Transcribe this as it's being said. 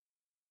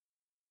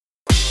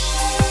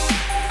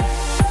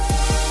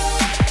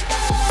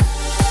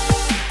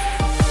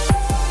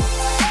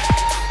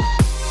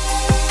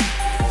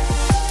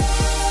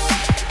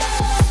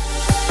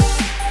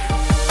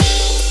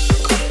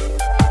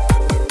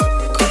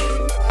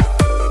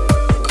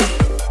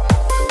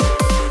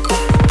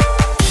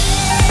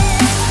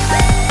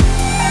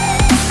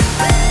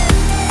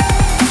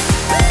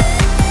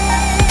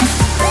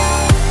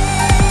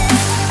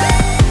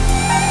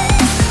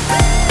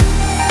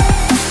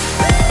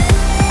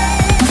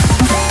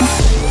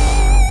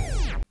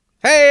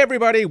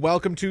everybody,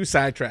 welcome to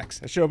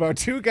Sidetracks, a show about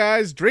two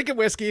guys drinking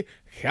whiskey,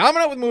 coming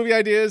up with movie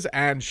ideas,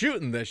 and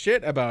shooting the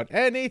shit about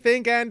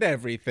anything and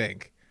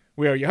everything.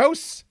 We are your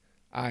hosts.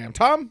 I am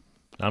Tom.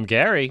 I'm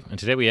Gary, and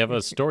today we have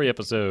a story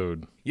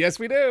episode. Yes,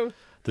 we do.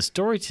 The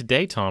story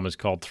today, Tom, is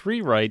called Three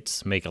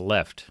Rights Make a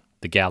Left,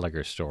 the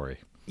Gallagher story.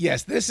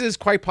 Yes, this is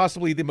quite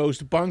possibly the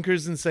most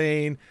bonkers,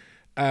 insane,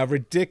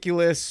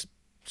 ridiculous,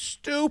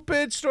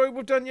 stupid story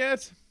we've done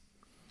yet.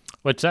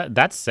 What's that?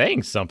 That's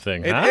saying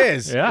something, It huh?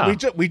 is. Yeah.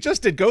 We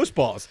just did Ghost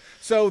Balls,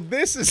 so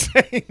this is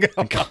saying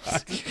a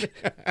lot.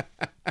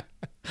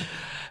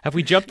 Have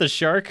we jumped the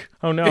shark?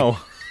 Oh, no.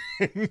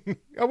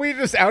 Are we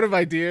just out of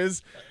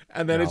ideas?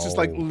 And then it's just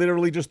like No.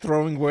 literally just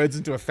throwing words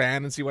into a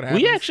fan and see what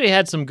happens. We actually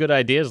had some good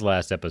ideas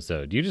last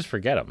episode. You just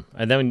forget them.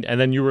 And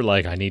then you were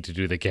like, I need to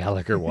do the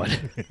Gallagher one.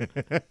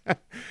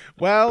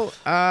 Well,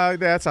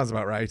 that sounds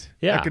about right.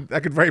 Yeah.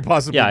 That could very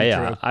possibly be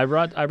Yeah. true. I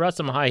brought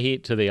some high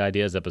heat to the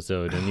ideas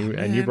episode, and you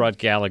man. brought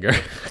Gallagher.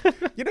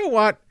 You know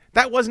what?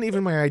 That wasn't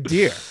even my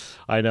idea.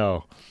 I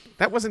know.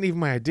 That wasn't even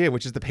my idea,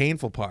 which is the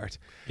painful part.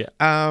 Yeah.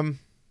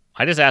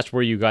 I just asked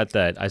where you got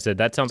that. I said,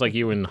 that sounds like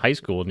you in high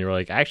school. And you were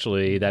like,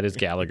 actually, that is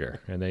Gallagher.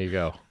 And there you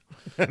go.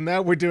 And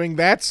now we're doing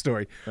that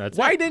story. That's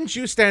Why didn't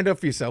you stand up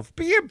for yourself?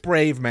 Be a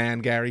brave man,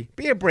 Gary.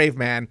 Be a brave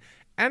man.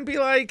 And be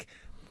like,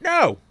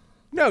 no,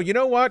 you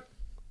know what?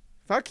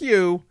 Fuck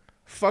you.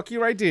 Fuck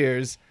your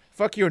ideas.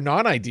 Fuck your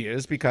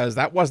non-ideas, because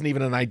that wasn't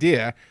even an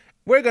idea.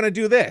 We're going to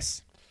do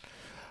this.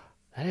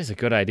 That is a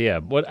good idea.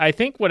 What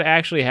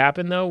actually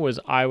happened, though, was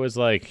I was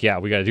like, yeah,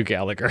 we got to do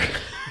Gallagher.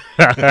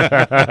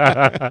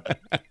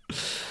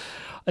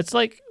 It's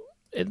like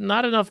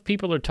not enough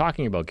people are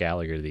talking about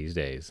Gallagher these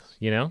days,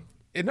 you know?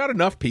 Not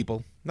enough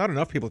people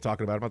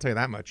talking about him, I'll tell you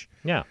that much.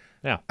 Yeah.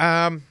 What?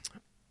 I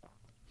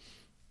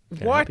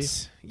help you?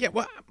 Yeah,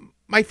 well,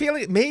 my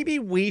feeling, maybe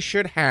we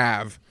should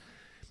have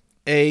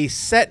a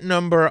set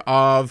number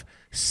of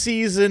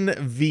season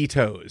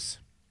vetoes.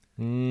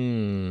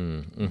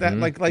 That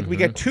like we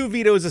get 2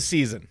 vetoes a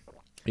season.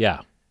 Yeah.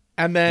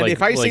 And then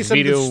if I say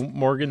something, Vito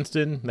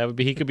Morgenstern,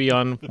 he could be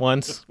on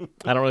once.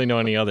 I don't really know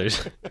any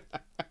others.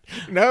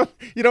 no,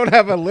 you don't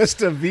have a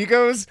list of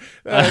Vigos.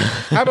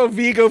 How about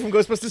Vigo from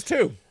Ghostbusters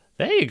 2?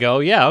 There you go.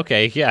 Yeah.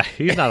 Okay. Yeah.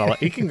 He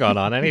can go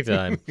on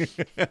anytime. A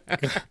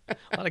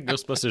lot of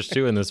Ghostbusters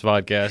 2 in this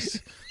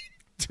podcast.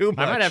 Too much.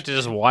 I might have to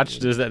just watch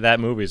that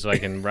movie so I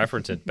can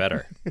reference it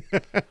better.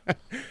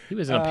 He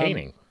was in a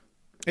painting.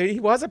 He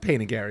was a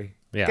painting, Gary.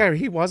 Yeah. Gary,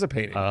 he was a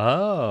painting.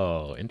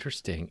 Oh,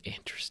 interesting.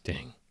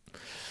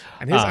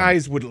 And his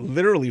eyes would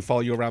literally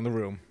follow you around the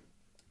room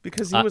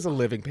because he was a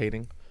living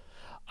painting.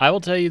 I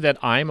will tell you that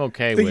I'm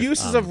okay The with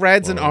uses of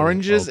reds and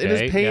oranges in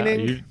his okay,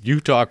 painting. Yeah, you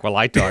talk while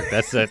I talk.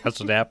 That's it. That's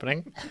what's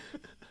happening.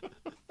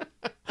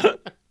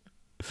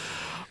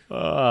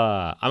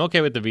 I'm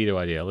okay with the veto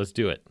idea. Let's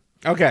do it.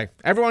 Okay,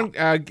 everyone,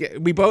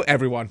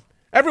 everyone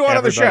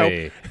on the show,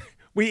 Everybody.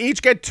 we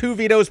each get 2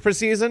 vetoes per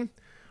season,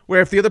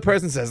 where if the other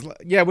person says,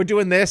 yeah, we're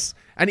doing this,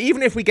 and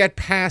even if we get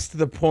past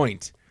the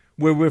point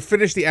where we've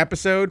finished the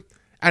episode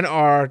and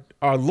our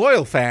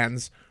loyal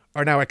fans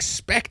are now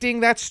expecting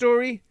that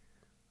story,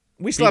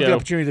 we still have the Veto.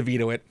 opportunity to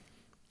veto it.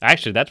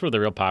 Actually, that's where the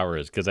real power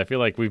is, because I feel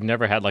like we've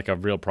never had like a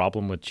real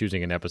problem with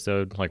choosing an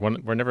episode. Like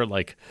we're never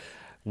like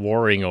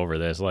warring over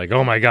this. Like,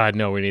 oh my God,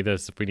 no, we need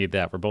this, we need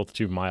that. We're both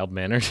too mild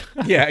mannered.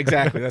 Yeah,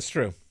 exactly. That's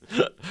true.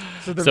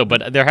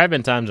 But there have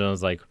been times when I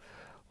was like,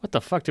 what the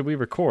fuck did we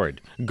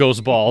record?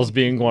 Ghost Balls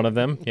being one of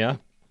them. Yeah.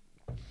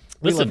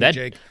 Listen, love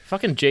you, Jake.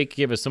 fucking Jake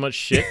gave us so much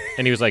shit,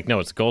 and he was like, no,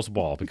 it's Ghost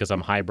Ball because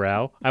I'm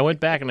highbrow. I went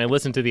back and I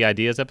listened to the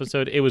Ideas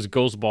episode. It was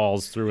Ghost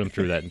Balls through and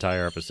through that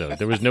entire episode.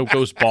 There was no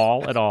Ghost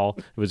Ball at all.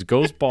 It was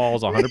Ghost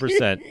Balls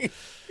 100%.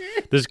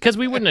 Because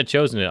we wouldn't have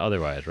chosen it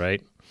otherwise,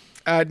 right?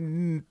 Yeah,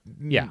 No,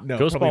 no,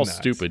 Ghost probably Ball's not.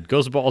 stupid.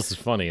 Ghost Balls is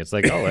funny. It's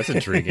like, oh, that's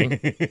intriguing.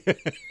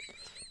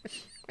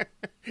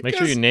 Make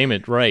sure you name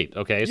it right,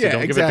 okay? So Yeah,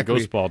 don't give it exactly. the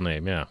Ghost Ball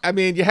name, yeah. I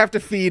mean, you have to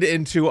feed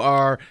into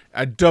our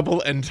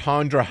double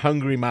entendre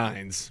hungry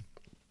minds.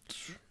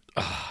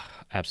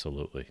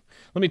 Absolutely.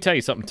 Let me tell you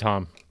something,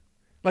 Tom.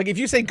 Like, if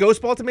you say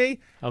ghost ball to me,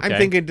 I'm Okay.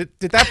 thinking, did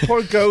that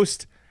poor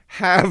ghost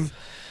have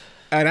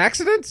an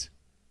accident?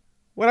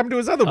 What happened to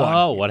his other one?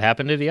 Oh, what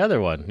happened to the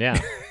other one? Yeah.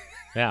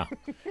 Yeah.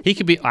 He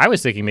could be, I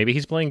was thinking maybe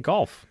he's playing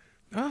golf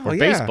Oh, or yeah.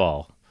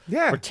 baseball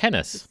Yeah. or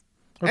tennis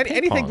or ping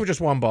Anything pong. with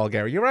just one ball,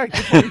 Gary. You're right.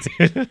 Good point.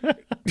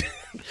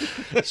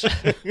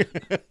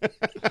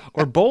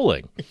 or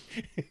bowling.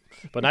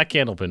 But not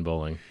candlepin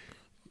bowling.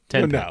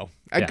 Ten pin. No.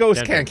 A Yeah,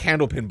 ghost 10 can't pin.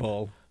 candlepin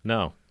bowl.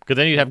 No. Because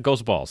then you'd have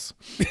ghost balls.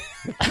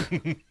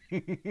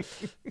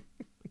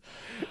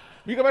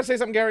 You about to say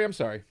something, Gary? I'm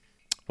sorry.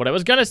 What I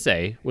was going to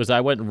say was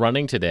I went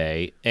running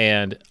today,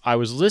 and I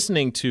was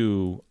listening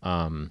to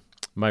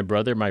my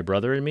brother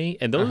and me,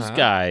 and those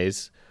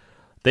guys,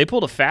 they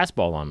pulled a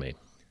fastball on me.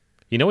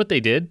 You know what they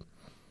did?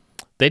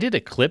 They did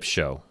a clip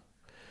show,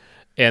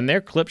 and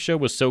their clip show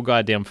was so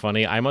goddamn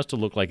funny. I must have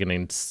looked like an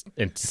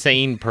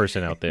insane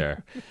person out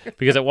there,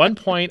 because at one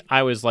point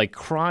I was like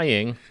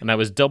crying, and I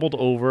was doubled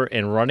over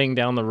and running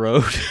down the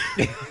road.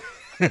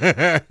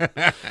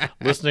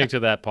 listening to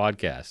that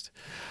podcast.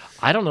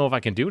 I don't know if I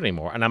can do it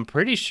anymore, and I'm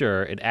pretty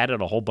sure it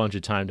added a whole bunch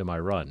of time to my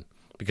run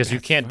because you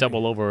can't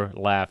double over,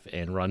 laugh,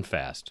 and run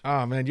fast.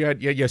 Oh man,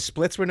 your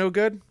splits were no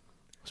good.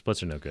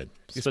 Splits are no good.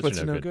 Your splits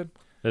are no good.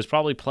 There's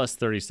probably plus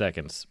 30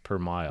 seconds per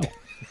mile.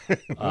 Well,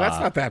 that's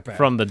not that bad.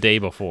 From the day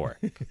before.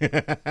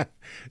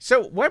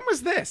 So when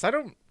was this?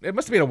 It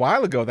must have been a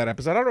while ago, that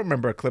episode. I don't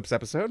remember a Clips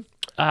episode.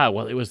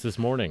 Well, it was this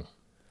morning.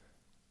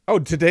 Oh,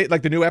 today,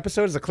 like the new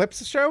episode is a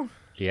Clips show?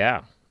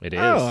 Yeah, it is.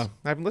 Oh,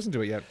 I haven't listened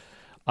to it yet.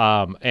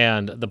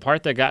 And the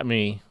part that got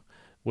me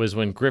was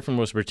when Griffin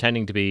was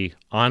pretending to be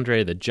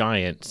Andre the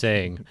Giant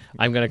saying,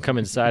 "I'm going to come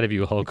inside of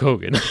you, Hulk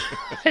Hogan."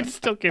 I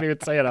still can't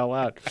even say it out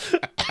loud.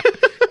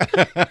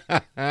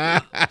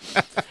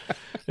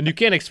 And you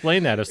can't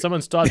explain that. If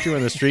someone stops you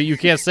in the street, you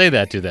can't say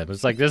that to them.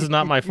 It's like, this is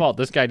not my fault.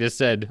 This guy just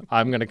said,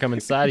 "I'm going to come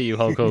inside of you,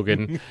 Hulk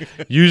Hogan,"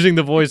 using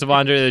the voice of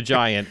Andre the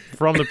Giant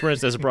from The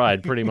Princess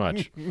Bride, pretty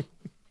much.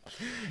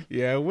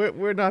 Yeah,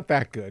 we're not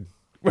that good.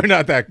 We're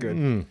not that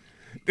good.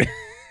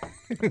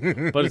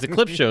 But it's a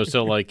clip show,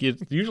 so like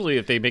usually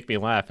if they make me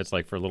laugh, it's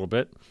like for a little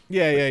bit.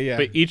 Yeah.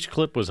 But each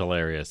clip was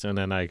hilarious, and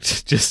then I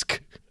just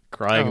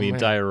crying the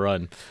entire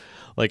run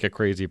like a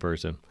crazy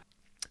person.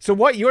 So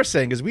what you're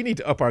saying is we need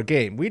to up our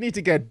game. We need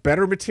to get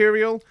better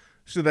material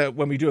so that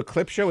when we do a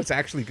clip show, it's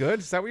actually good.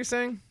 Is that what you're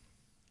saying?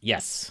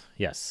 Yes.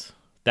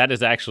 That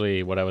is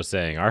actually what I was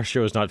saying. Our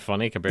show is not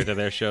funny compared to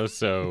their show,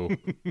 so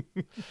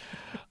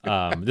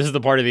this is the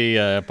part of the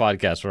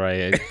podcast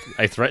where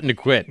I threaten to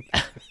quit.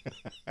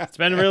 It's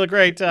been a really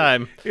great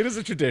time. It is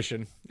a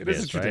tradition. It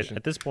is a tradition. Right?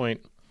 At this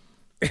point,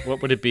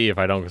 what would it be if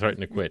I don't threaten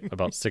to quit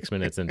about 6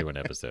 minutes into an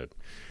episode?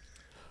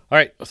 All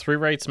right, 3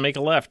 rights, make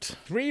a left.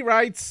 3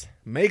 rights,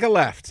 make a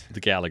left. The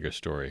Gallagher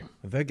story.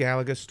 The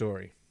Gallagher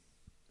story.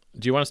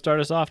 Do you want to start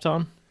us off,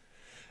 Tom?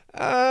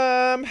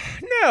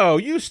 No,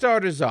 you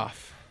start us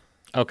off.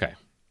 Okay.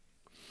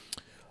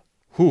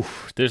 Whew.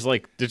 There's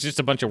just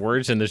a bunch of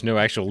words and there's no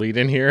actual lead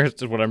in here.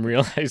 That's what I'm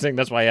realizing.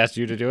 That's why I asked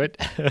you to do it.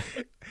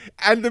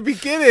 And the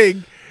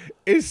beginning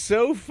is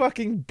so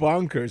fucking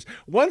bonkers.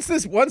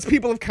 Once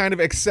people have kind of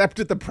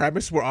accepted the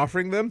premise we're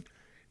offering them,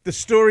 the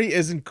story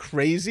isn't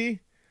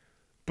crazy,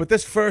 but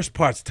this first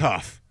part's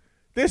tough.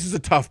 This is a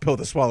tough pill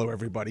to swallow,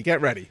 everybody.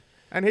 Get ready.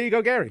 And here you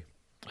go, Gary.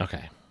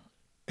 Okay.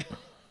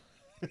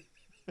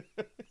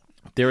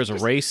 There is a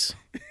race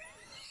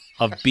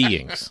of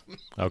beings,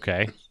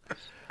 okay?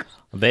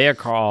 They are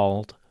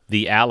called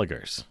the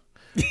Alligers.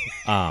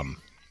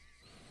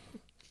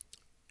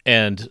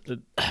 And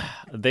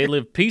they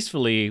live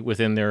peacefully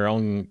within their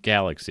own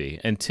galaxy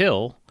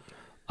until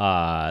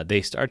the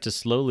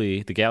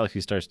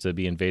galaxy starts to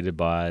be invaded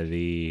by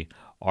the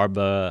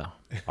Arbagel.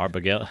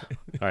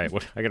 All right,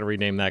 I got to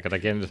rename that because I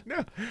can't.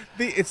 No,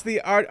 it's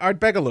the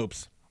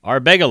Ardbegalopes.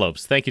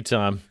 Arbegalopes. Thank you,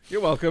 Tom.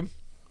 You're welcome.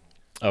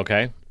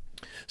 Okay.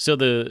 So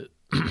the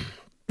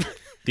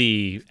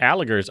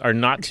Alligers are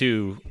not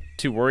too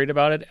worried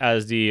about it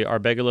as the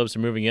Arbegalopes are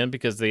moving in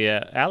because the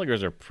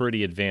Alligers are a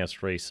pretty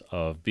advanced race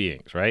of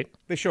beings, right?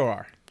 They sure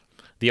are.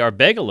 The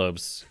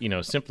Arbegalopes,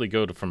 simply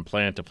go from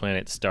planet to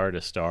planet, star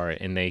to star,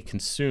 and they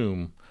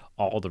consume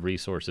all the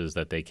resources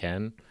that they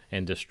can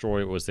and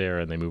destroy what was there,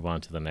 and they move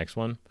on to the next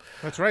one.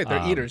 That's right.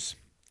 They're eaters.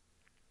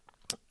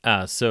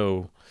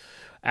 So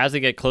as they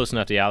get close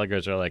enough, the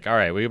Alligers are like, all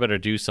right, we better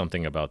do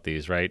something about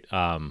these, right?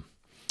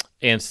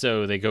 And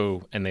so they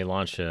go and they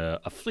launch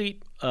a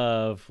fleet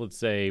of, let's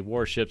say,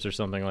 warships or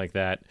something like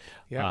that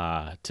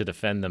to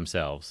defend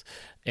themselves.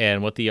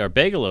 And what the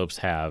Arbegalopes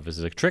have is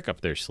a trick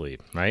up their sleeve,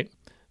 right?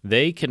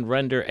 They can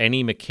render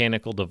any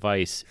mechanical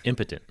device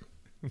impotent,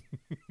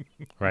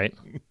 right?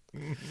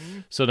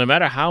 So no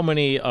matter how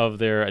many of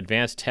their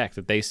advanced tech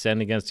that they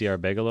send against the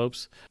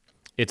Arbegalopes,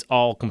 it's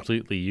all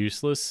completely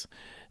useless,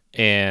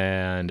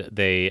 and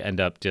they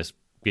end up just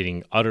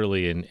getting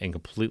utterly and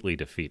completely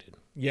defeated.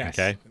 Yes.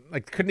 Okay.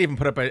 Like, couldn't even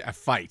put up a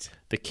fight.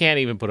 They can't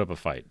even put up a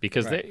fight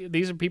because Right.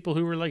 these are people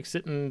who were like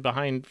sitting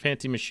behind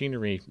fancy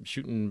machinery,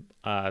 shooting,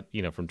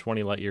 from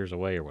 20 light years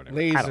away or whatever.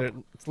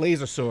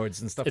 Laser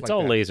swords and stuff like It's that.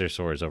 all laser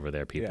swords over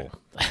there, people.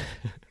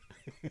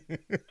 Yeah.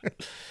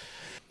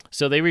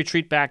 So they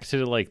retreat back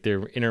to like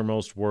their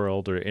innermost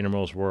world or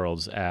innermost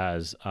worlds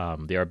as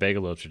the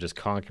Arbegalopes are just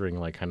conquering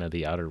like kind of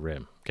the outer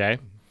rim. Okay.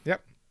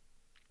 Yep.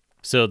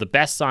 So the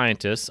best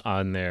scientists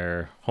on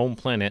their home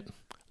planet,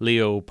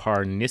 Leo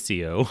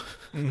Parnisio.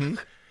 Mm-hmm.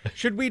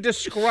 Should we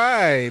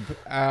describe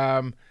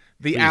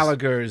the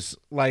Alligers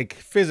like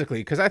physically?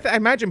 Because I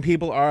imagine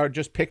people are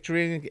just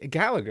picturing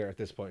Gallagher at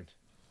this point.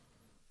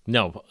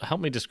 No,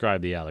 help me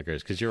describe the Alligers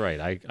because you're right.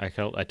 I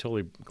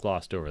totally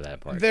glossed over that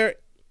part.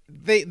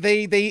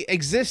 They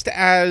exist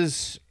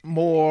as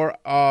more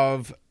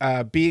of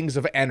beings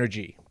of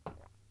energy.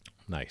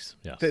 Nice.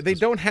 Yeah. They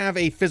don't have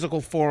a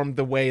physical form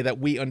the way that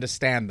we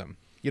understand them.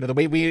 The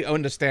way we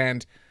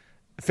understand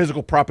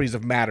physical properties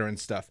of matter and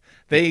stuff.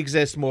 They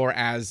exist more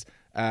as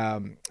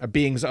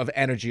beings of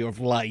energy, of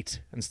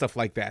light, and stuff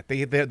like that.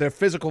 Their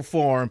physical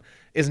form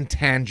isn't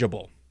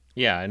tangible.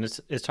 Yeah, and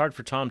it's hard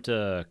for Tom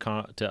to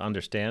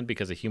understand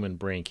because a human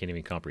brain can't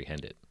even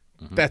comprehend it.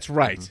 Mm-hmm. That's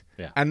right.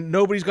 Mm-hmm. Yeah. And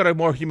nobody's got a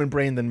more human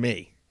brain than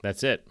me.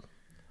 That's it.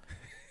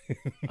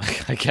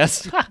 I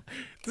guess.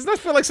 Doesn't that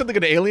feel like something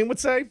an alien would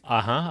say?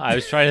 I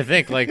was trying to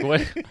think, like,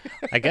 what?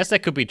 I guess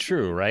that could be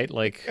true, right?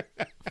 Like,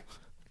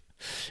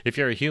 if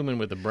you're a human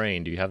with a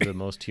brain, do you have the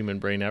most human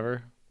brain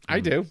ever? I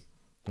do.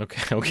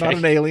 Okay. Not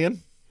an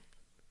alien.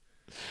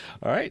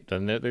 All right,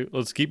 then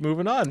let's keep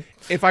moving on.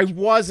 If I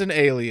was an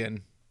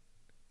alien,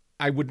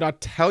 I would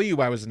not tell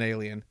you I was an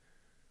alien,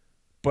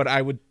 but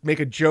I would make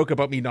a joke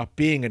about me not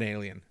being an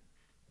alien.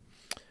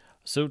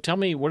 So tell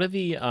me, what do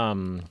the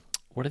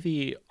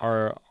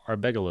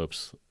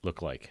Arbegalopes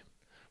look like?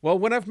 Well,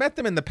 when I've met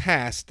them in the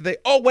past,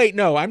 oh wait,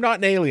 no, I'm not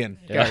an alien.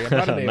 Gary, I'm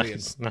not an alien.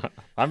 No,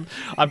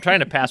 I'm trying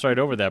to pass right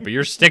over that, but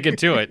you're sticking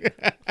to it.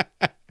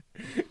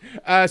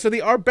 So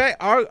the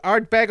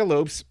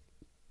Arbegalopes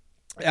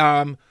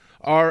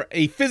are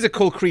a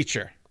physical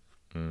creature.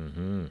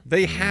 Mm-hmm.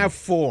 They have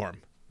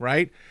form,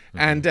 right? Mm-hmm.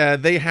 And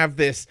they have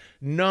this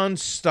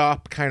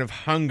non-stop kind of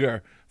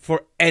hunger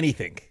for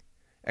anything,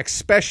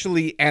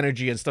 especially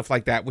energy and stuff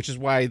like that, which is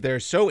why they're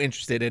so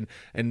interested in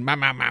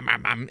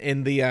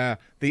the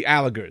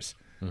alligars,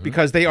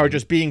 because they are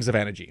just beings of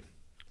energy.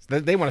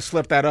 So they want to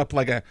slip that up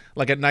like a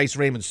nice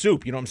ramen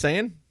soup. You know what I'm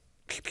saying?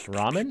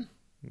 Ramen?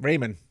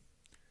 Ramen.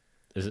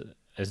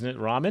 Isn't it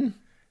ramen?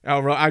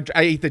 Oh,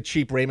 I eat the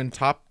cheap ramen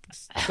top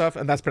stuff,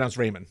 and that's pronounced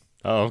ramen.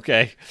 Oh,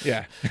 okay.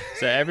 Yeah.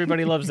 So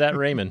everybody loves that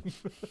ramen.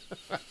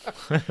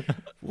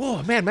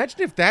 Whoa, man,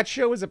 imagine if that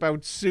show was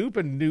about soup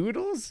and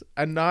noodles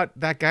and not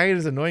that guy and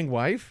his annoying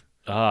wife.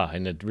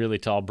 And a really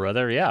tall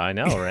brother. Yeah, I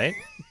know, right?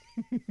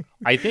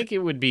 I think it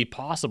would be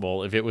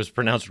possible if it was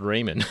pronounced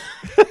ramen.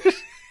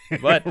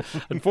 But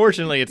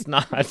unfortunately, it's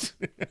not.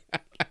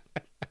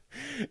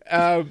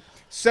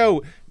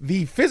 So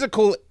the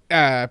physical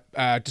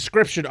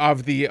description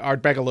of the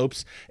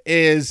Arbegalopes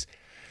is...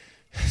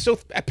 So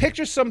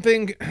picture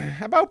something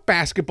about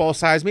basketball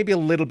size, maybe a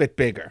little bit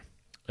bigger.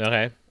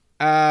 Okay.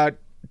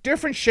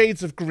 Different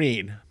shades of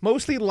green,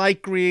 mostly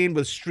light green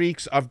with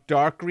streaks of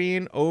dark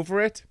green over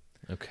it.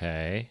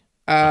 Okay.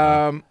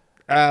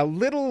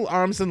 Little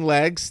arms and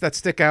legs that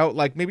stick out,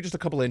 like maybe just a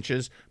couple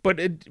inches. But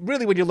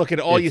really, when you look at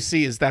it, all you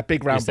see is that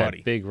big round body.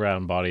 That big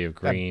round body of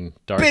green,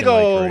 dark big and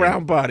light old green.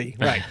 round body,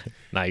 right?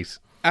 Nice.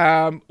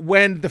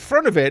 When the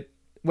front of it,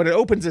 when it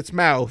opens its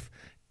mouth,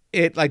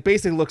 it like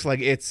basically looks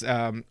like it's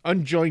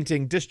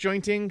disjointing,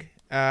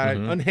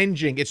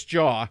 unhinging its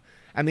jaw,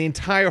 and the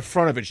entire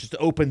front of it just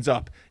opens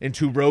up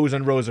into rows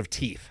and rows of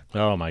teeth.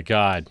 Oh my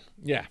God.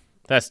 Yeah.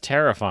 That's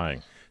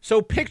terrifying.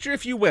 So picture,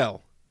 if you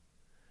will,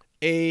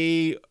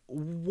 a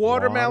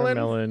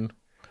watermelon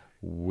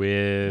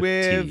with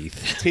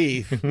teeth.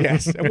 Teeth.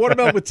 Yes. A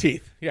watermelon with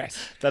teeth. Yes.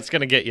 That's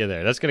gonna get you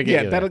there.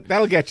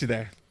 That'll get you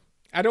there.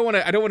 I don't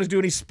want to do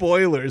any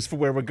spoilers for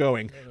where we're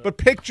going, but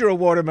picture a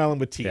watermelon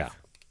with teeth. Yeah.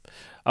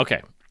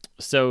 Okay,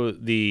 so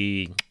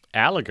the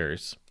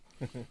alligars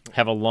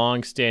have a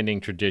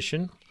long-standing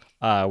tradition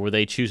where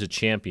they choose a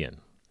champion.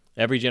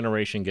 Every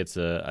generation gets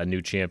a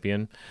new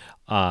champion.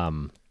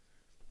 There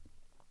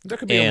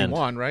could be only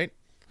one, right?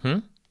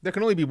 There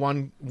can only be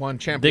one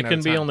champion. There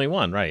can be only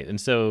one, right?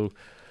 And so,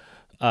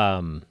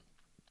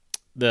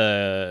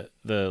 the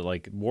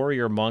like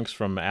warrior monks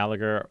from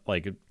Alligar,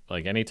 like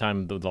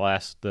anytime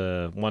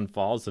the one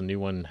falls, the new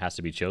one has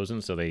to be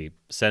chosen. So they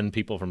send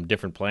people from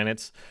different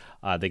planets.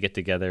 They get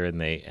together and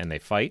they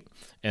fight.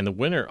 And the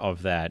winner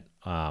of that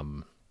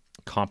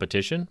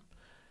competition,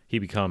 he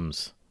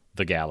becomes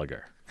the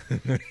Gallagher.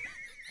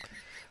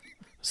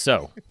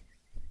 So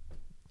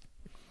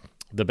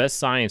the best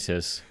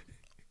scientist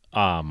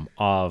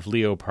of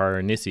Leo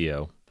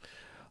Parnisio.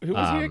 Who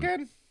was he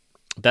again?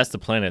 That's the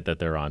planet that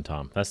they're on,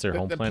 Tom. That's their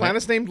home planet. The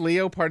planet's named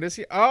Leo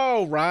Parnisio?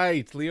 Oh,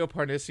 right. Leo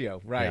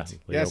Parnisio. Right.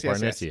 Yeah, Leo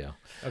Parnisio. Yes.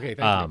 Okay,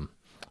 thank you.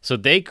 So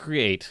they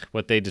create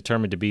what they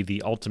determine to be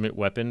the ultimate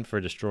weapon for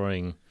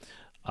destroying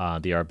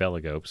the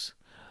Arbegalopes,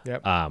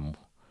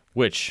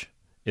 which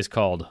is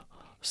called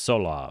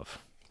Solov.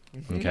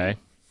 Mm-hmm. Okay?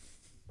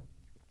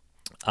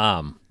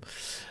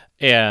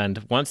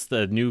 And once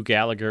the new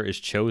Gallagher is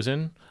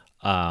chosen,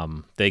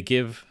 they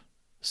give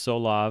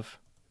Solov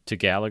to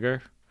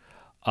Gallagher,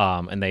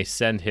 and they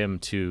send him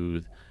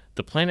to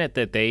the planet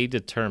that they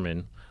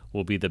determine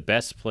will be the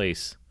best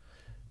place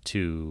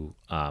to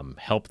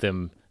help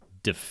them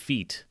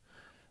defeat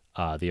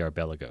the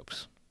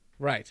Arbegalopes.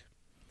 Right.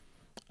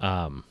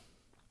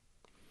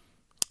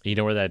 You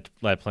know where that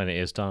planet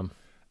is, Tom?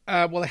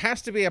 Well, it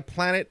has to be a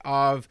planet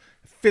of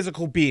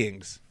physical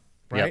beings,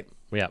 right?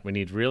 Yeah, we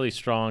need really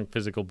strong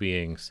physical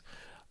beings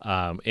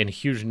in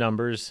huge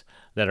numbers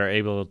that are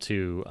able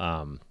to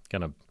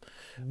kind of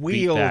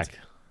wield beat back.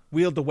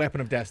 Wield the weapon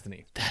of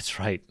destiny. That's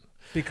right.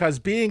 Because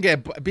being a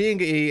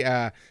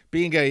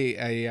being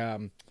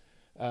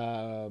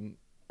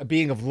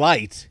of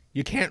light,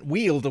 you can't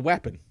wield a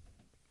weapon.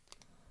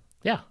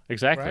 Yeah,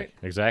 exactly. Right?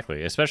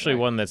 Exactly. Especially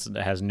one that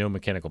has no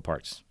mechanical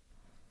parts.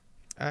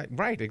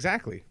 Right,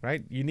 exactly.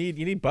 Right. You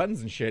need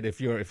buttons and shit if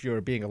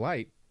you're being a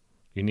light.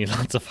 You need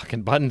lots of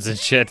fucking buttons and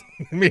shit.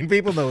 I mean,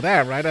 people know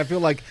that, right? I feel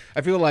like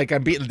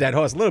I'm beating a dead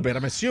horse a little bit.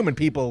 I'm assuming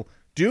people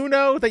do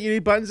know that you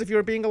need buttons if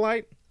you're being a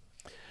light?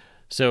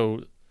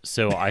 So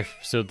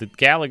the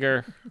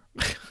Gallagher.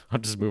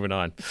 I'm just moving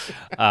on.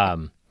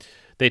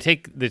 They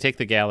take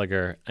the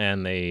Gallagher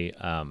and they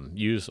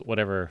use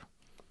whatever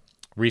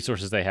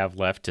resources they have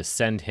left to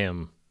send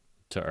him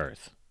to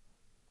Earth.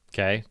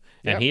 Okay,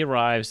 and Yep. he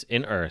arrives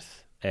in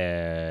Earth,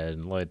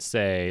 and let's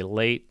say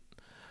late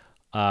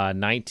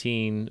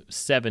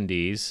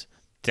 1970s,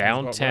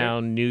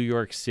 downtown New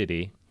York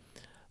City,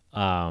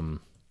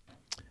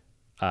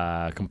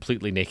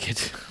 completely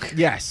naked.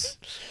 Yes.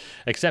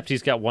 Except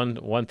he's got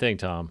one thing,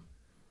 Tom.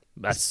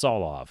 That's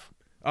Solov.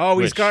 Oh,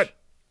 he's Which- got.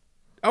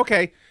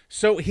 Okay,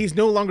 so he's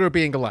no longer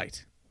being a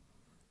light.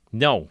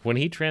 No, when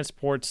he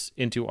transports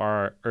into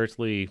our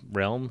earthly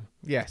realm,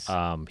 Yes.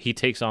 he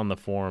takes on the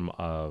form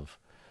of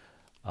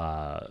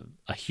a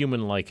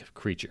human-like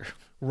creature.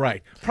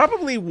 Right.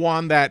 Probably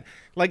one that,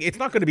 like, it's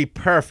not going to be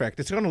perfect.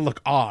 It's going to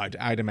look odd,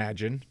 I'd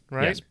imagine.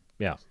 Right. Yes.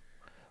 Yeah.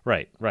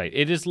 Right.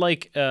 It is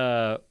like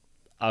a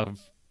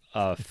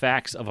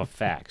fax of a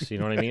fax. You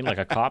know what I mean? Like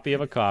a copy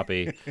of a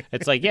copy.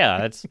 It's like, yeah,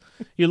 that's.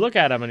 You look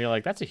at him and you're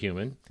like, that's a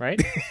human,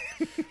 right?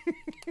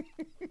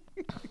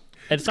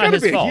 And it's not gotta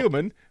his be a fault.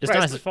 human. It's Right,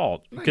 not it's his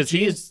fault because gee.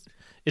 he is.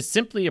 It's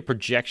simply a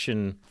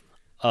projection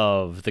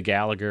of the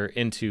Gallagher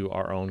into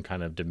our own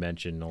kind of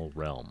dimensional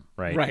realm,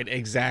 right? Right,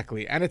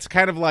 exactly. And it's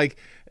kind of like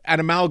an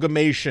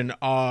amalgamation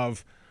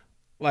of,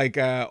 like,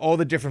 all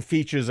the different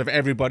features of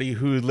everybody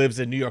who lives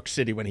in New York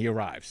City when he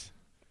arrives.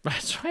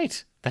 That's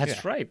right. That's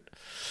Yeah. right.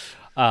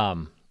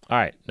 All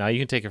right. Now you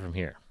can take it from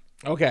here.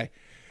 Okay.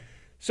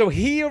 So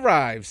he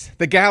arrives.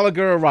 The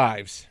Gallagher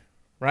arrives,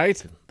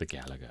 right? The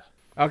Gallagher.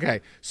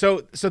 Okay,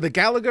 so the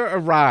Gallagher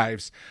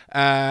arrives.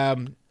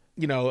 The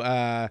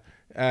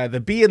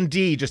B and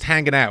D just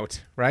hanging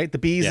out, right? The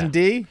B's Yeah. and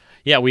D.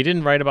 Yeah, we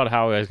didn't write about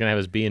how I was gonna have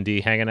his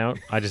B&D hanging out.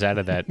 I just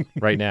added that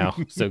right now.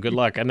 So good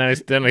luck. And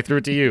then I threw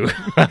it to you.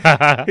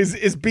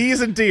 His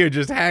B's and D are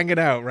just hanging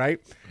out, right?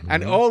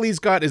 And all he's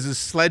got is his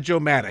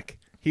Sledge-O-Matic.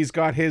 He's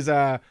got his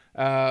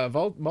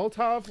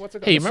Molotov. What's it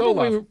called? Hey,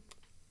 Solov.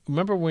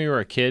 remember when we were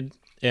a kid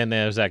and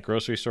there was that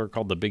grocery store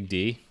called the Big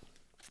D?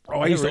 Oh,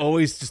 I used to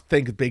always just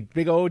think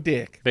big old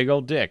dick. Big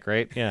old dick,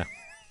 right? Yeah.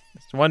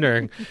 Just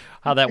wondering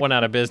how that went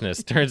out of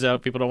business. Turns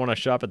out people don't want to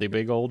shop at the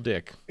Big Old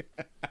Dick.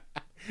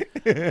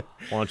 Why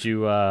don't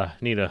you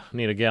need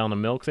a gallon of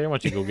milk there? Why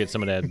don't you go get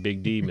some of that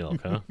Big D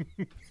milk, huh?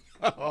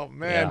 Oh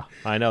man, Yeah,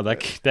 I know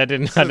that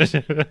didn't.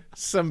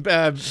 some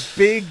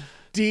Big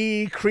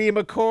D cream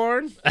of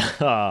corn,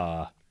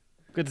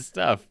 Good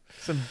stuff.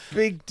 some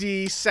Big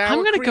D sour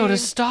I'm gonna go to cream.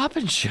 Stop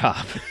and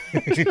Shop.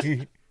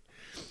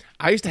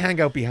 I used to hang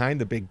out behind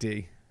the Big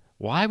D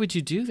Why would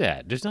you do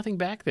that? There's nothing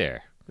back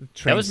there.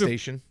 train was bef-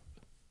 station.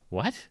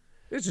 What?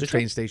 There's a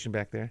train station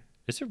back there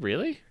Is it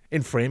really?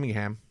 in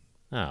Framingham.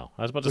 Oh,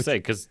 I was about to say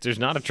because there's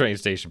not a train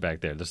station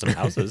back there. There's some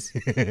houses.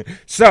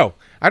 So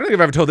I don't think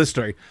I've ever told this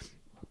story.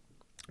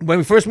 When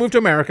we first moved to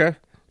America,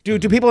 do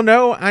people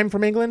know I'm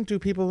from England? Do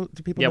people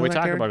Yeah, know we that,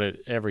 talk Gary? about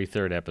it every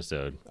third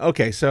episode.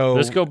 Okay, so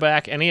Let's go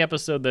back. Any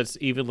episode that's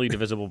evenly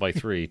divisible by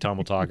 3, Tom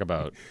will talk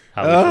about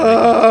how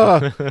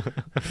he's from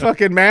England.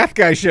 fucking math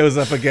guy shows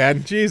up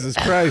again. Jesus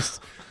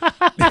Christ.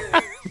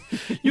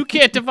 You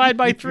can't divide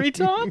by 3,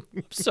 Tom?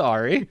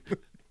 Sorry.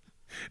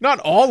 Not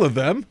all of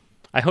them.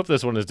 I hope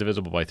this one is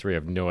divisible by 3. I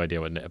have no idea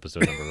what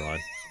episode number we're on.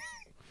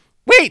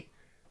 Wait.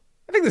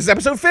 I think this is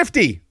episode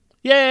 50.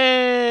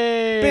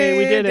 Yay!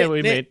 We did it.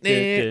 We made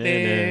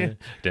it.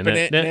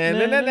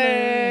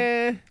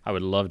 I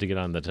would love to get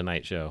on the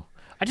Tonight Show.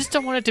 I just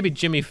don't want it to be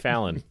Jimmy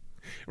Fallon.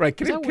 Right.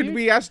 that Could weird?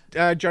 we ask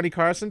Johnny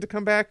Carson to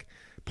come back?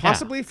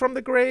 Possibly from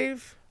the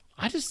grave?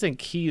 I just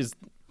think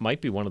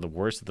might be one of the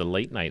worst of the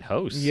late night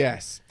hosts.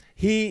 Yes.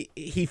 He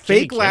Jimmy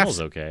fake laughs.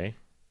 Kimmel's okay.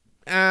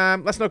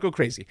 Let's not go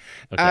crazy.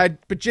 Okay.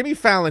 But Jimmy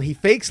Fallon, he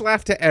fakes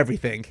laugh to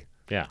everything.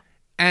 Yeah.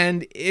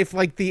 And if,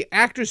 like, the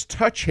actors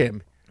touch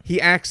him,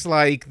 he acts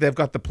like they've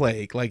got the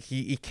plague. Like,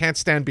 he can't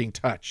stand being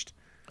touched.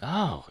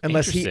 Oh,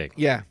 Unless interesting.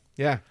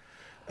 Yeah.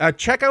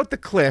 Check out the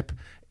clip.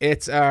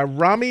 It's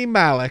Rami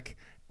Malek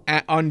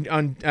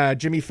on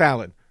Jimmy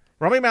Fallon.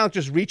 Rami Malek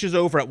just reaches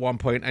over at one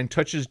point and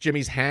touches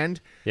Jimmy's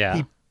hand. Yeah.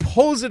 He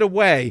pulls it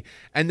away,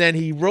 and then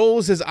he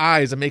rolls his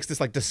eyes and makes this,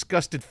 like,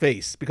 disgusted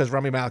face because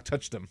Rami Malek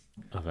touched him.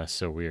 Oh, that's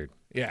so weird.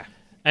 Yeah.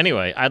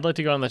 Anyway, I'd like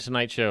to go on the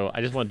Tonight Show.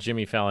 I just want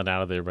Jimmy Fallon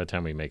out of there by the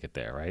time we make it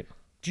there, right?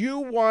 Do you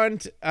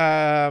want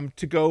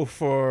to go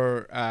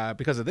for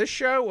because of this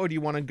show, or do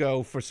you want to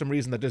go for some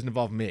reason that doesn't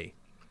involve me?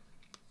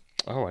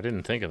 Oh, I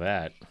didn't think of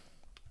that.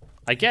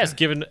 I guess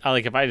given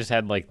like if I just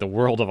had like the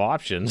world of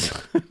options.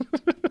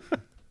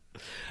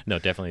 No,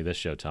 definitely this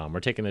show, Tom. We're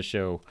taking this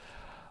show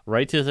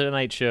right to the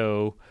Tonight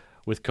Show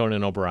with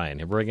Conan O'Brien.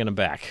 We're bringing him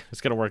back.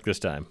 It's going to work this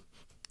time.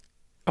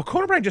 Oh,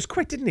 Conan O'Brien just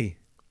quit, didn't he?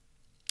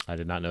 I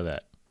did not know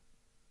that.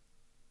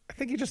 I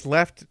think he just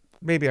left.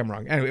 Maybe I'm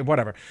wrong. Anyway,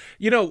 whatever.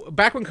 You know,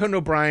 back when Conan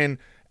O'Brien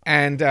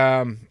and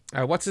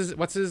what's his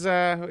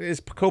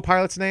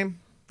co-pilot's name?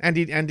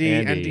 Andy.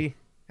 Andy.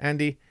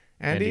 Andy.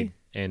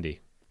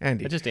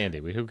 Just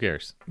Andy. Who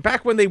cares?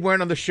 Back when they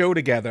weren't on the show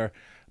together,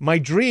 My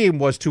dream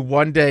was to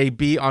one day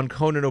be on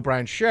Conan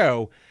O'Brien's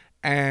show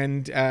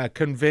and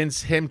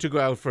convince him to go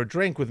out for a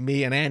drink with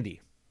me and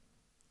Andy.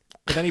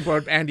 But then he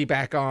brought Andy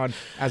back on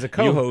as a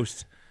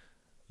co-host.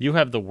 You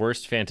have the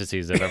worst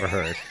fantasies I've ever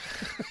heard.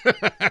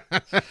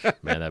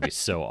 Man, that'd be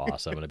so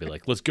awesome. I'm going to be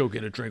like, let's go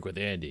get a drink with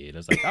Andy. And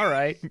it's like, all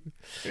right.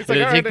 It's like,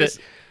 all right,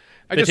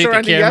 I just take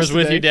the cameras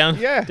with you down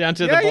to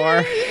the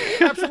bar.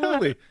 Yeah,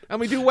 absolutely. And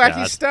we do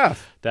wacky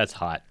stuff. That's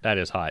hot. That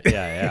is hot.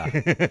 Yeah.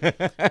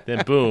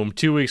 Then boom,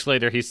 2 weeks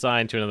later, he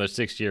signed to another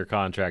 6-year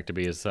contract to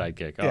be his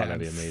sidekick. Oh, that'd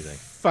be amazing.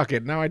 Fuck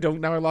it. Now I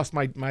lost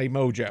my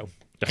mojo.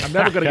 I'm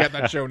never going to get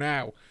that show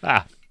now.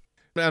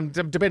 Ben,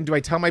 do I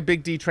tell my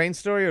Big D train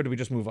story or do we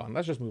just move on?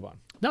 Let's just move on.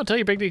 No, tell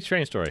your Big D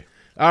train story.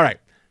 All right.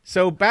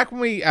 So back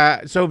when we,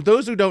 so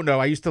those who don't know,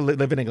 I used to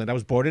live in England. I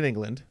was born in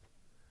England.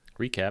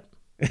 Recap.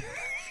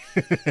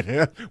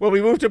 Well,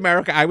 we moved to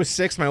America. I was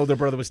 6. My older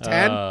brother was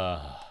 10.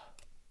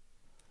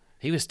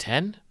 He was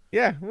 10?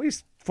 Yeah,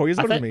 he's 4 years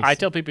older than me. I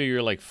tell people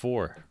you're like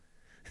 4.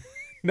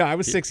 No, I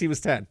was 6. He was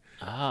 10.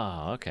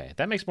 Oh, okay.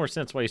 That makes more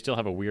sense why you still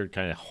have a weird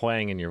kind of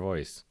hwang in your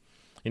voice.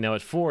 You know,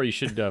 at 4, you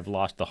should have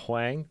lost the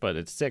hwang, but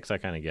at 6, I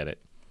kind of get it.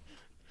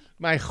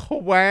 My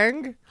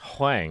hwang?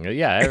 Hwang,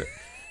 yeah.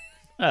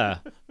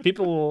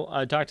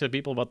 People talk to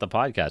people about the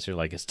podcast. You're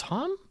like, is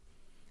Tom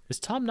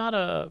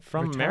not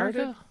from retarded?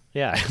 America?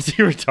 Yeah, is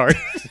he retarded?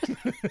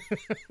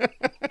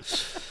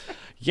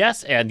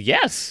 Yes, and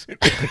yes.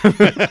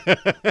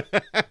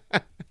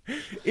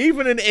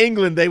 Even in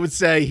England, they would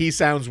say he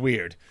sounds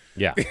weird.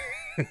 Yeah.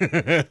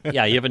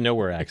 Yeah, you have a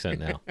nowhere accent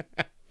now.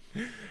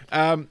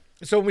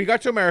 So when we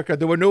got to America,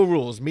 there were no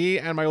rules. Me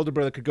and my older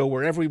brother could go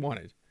wherever we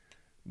wanted.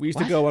 We used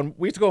to go on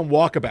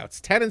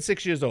walkabouts. 10 and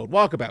 6 years old,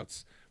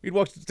 walkabouts. We'd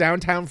walk to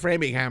downtown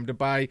Framingham to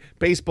buy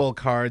baseball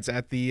cards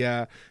at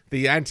the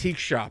antique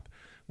shop.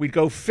 We'd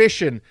go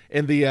fishing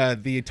in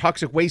the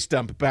toxic waste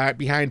dump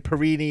behind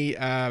Perini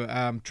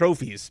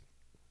trophies.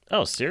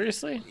 Oh,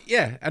 seriously?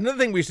 Yeah. Another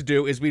thing we used to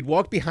do is we'd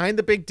walk behind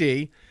the Big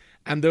D,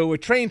 and there were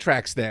train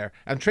tracks there,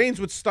 and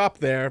trains would stop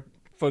there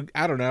for,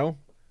 I don't know,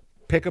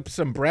 pick up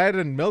some bread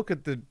and milk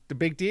at the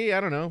Big D.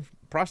 I don't know,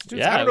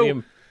 prostitutes. Yeah, I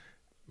don't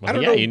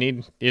know. You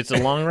need. It's a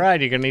long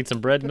ride. You're gonna need some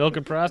bread, milk,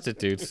 and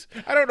prostitutes.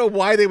 I don't know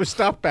why they were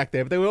stopped back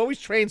there, but they were always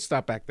trains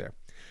stopped back there.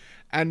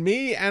 And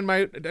me and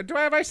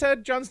have I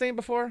said John's name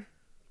before?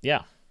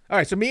 Yeah. All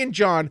right. So me and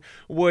John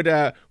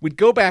we'd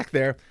go back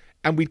there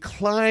and we'd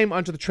climb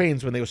onto the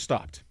trains when they were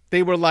stopped.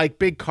 They were like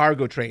big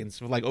cargo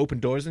trains with like open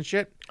doors and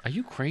shit. Are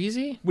you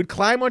crazy? We'd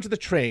climb onto the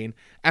train,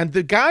 and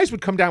the guys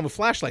would come down with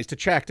flashlights to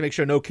check to make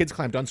sure no kids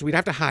climbed on, so we'd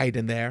have to hide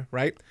in there,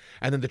 right?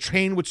 And then the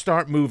train would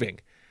start moving.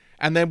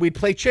 And then we'd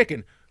play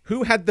chicken.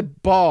 Who had the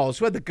balls,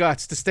 who had the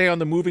guts to stay on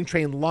the moving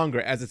train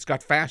longer as it's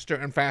got faster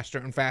and faster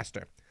and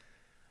faster?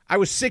 I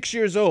was 6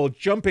 years old,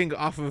 jumping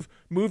off of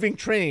moving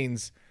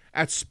trains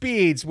at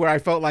speeds where I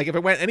felt like if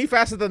it went any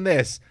faster than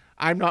this,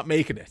 I'm not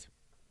making it.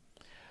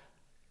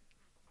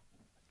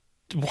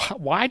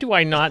 Why do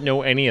I not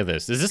know any of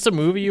this? Is this a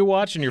movie you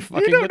watch and you're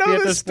fucking with me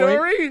at this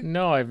story? Point?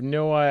 No, I've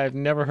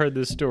never heard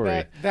this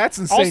story. That's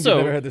insane. Also, you've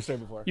never heard this story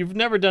before. You've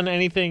never done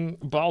anything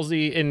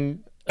ballsy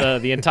in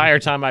the entire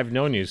time I've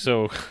known you.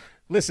 So,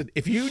 listen,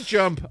 if you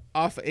jump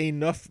off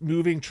enough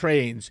moving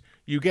trains,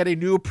 you get a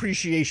new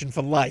appreciation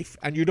for life,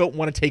 and you don't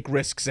want to take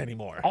risks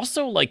anymore.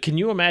 Also, like, can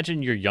you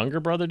imagine your younger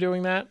brother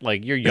doing that?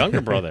 Like, your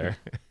younger brother,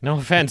 no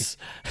offense,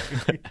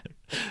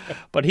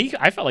 but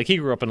I felt like he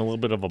grew up in a little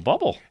bit of a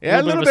bubble. Yeah,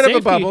 a little bit of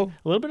a bubble.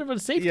 A little bit of a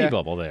safety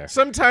bubble there.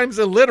 Sometimes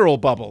a literal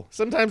bubble.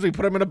 Sometimes we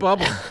put him in a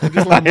bubble and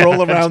just let him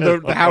roll around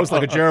the house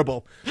like a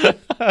gerbil.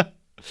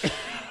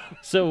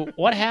 So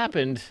what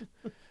happened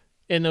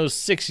in those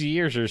 6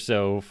 years or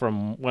so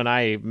from when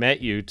I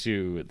met you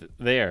to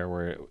there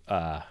where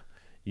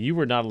you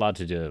were not allowed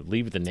to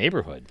leave the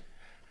neighborhood?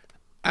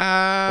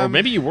 Or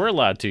maybe you were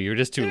allowed to. You were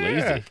just too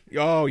lazy.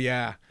 Oh,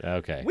 yeah.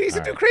 Okay. We used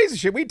to do crazy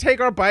shit. We'd take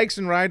our bikes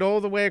and ride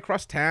all the way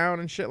across town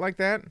and shit like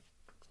that.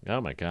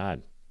 Oh, my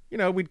God. You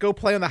know, we'd go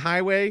play on the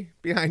highway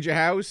behind your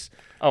house.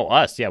 Oh,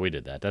 us? Yeah, we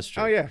did that. That's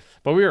true. Oh, yeah.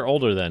 But we were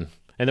older then,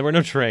 and there were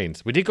no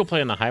trains. We did go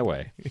play on the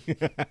highway.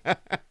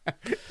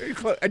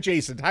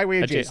 Adjacent.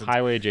 Highway adjacent.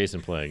 Highway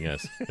adjacent playing,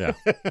 yes. Yeah.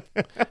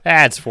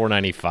 It's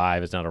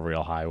 495. It's not a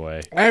real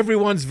highway.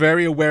 Everyone's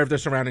very aware of their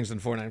surroundings in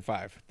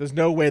 495. There's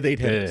no way they'd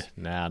hit it.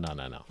 No.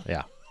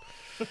 Yeah.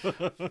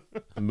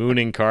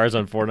 Mooning cars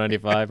on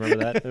 495.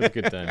 Remember that? It was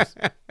good times.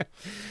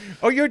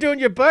 Oh, you're doing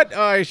your butt?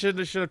 Oh, I should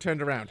have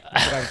turned around.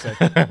 That's what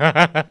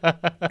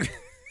I would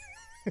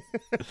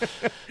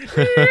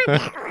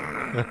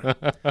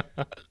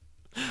say.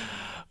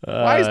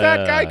 Why is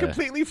that guy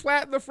completely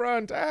flat in the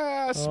front?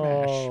 Smash.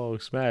 Oh,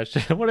 smash.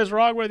 What is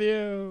wrong with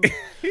you?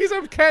 He's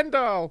a Ken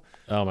doll.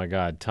 Oh, my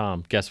God.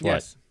 Tom, guess what?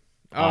 Yes.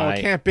 Oh, it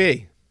can't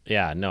be.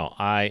 Yeah, no.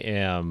 I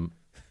am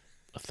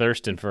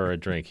thirsting for a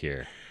drink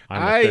here.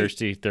 I'm a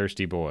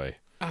thirsty boy.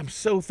 I'm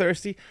so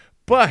thirsty.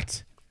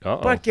 But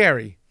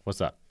Gary. What's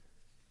up?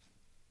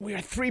 We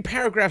are 3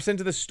 paragraphs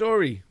into the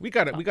story. We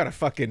gotta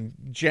fucking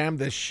jam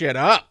this shit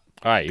up.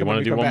 All right, you want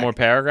to do one more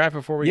paragraph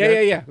before we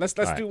Yeah. Let's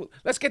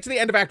get to the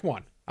end of Act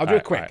 1. I'll do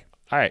it quick.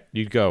 All right,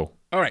 you go.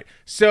 All right.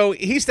 So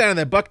he's standing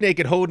there, buck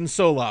naked, holding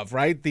Solov,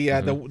 right?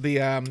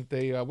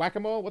 The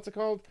whack-a-mole. What's it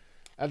called?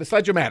 The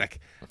Sledge-O-Matic.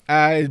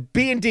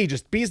 B&D,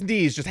 just B's and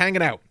D's, just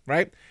hanging out,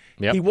 right?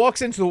 Yep. He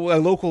walks into a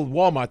local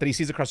Walmart that he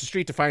sees across the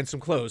street to find some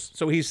clothes.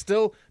 So he's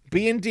still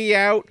B&D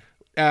out,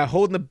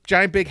 holding the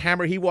giant big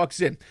hammer. He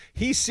walks in.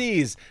 He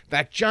sees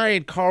that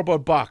giant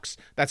cardboard box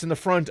that's in the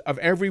front of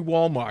every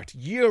Walmart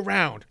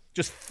year-round,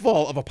 just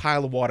full of a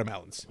pile of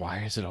watermelons. Why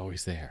is it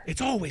always there?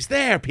 It's always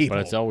there, people.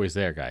 But it's always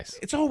there, guys.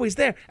 It's always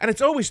there, and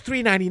it's always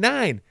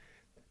 $3.99.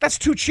 That's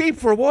too cheap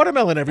for a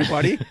watermelon,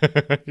 everybody.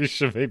 You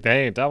should be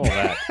paying double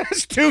that.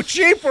 That's too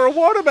cheap for a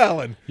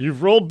watermelon.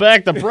 You've rolled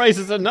back the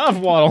prices enough,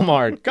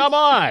 Walmart. Come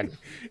on.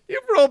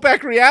 You've rolled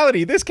back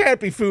reality. This can't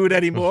be food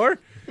anymore.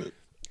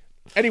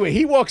 Anyway,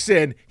 he walks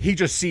in. He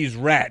just sees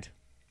red.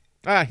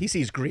 He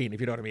sees green,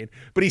 if you know what I mean.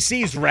 But he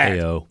sees red.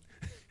 Hey-o.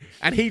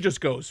 And he just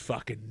goes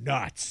fucking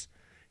nuts.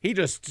 He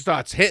just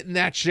starts hitting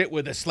that shit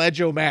with a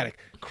Sledge-O-Matic,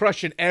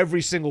 crushing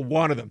every single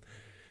one of them.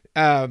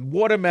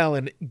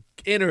 Watermelon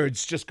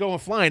innards just going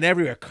flying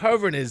everywhere,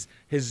 covering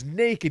his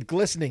naked,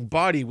 glistening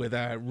body with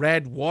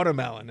red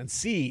watermelon and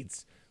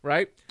seeds,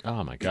 right?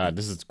 Oh, my God.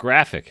 This is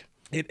graphic.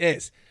 It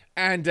is.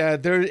 And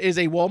there is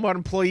a Walmart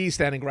employee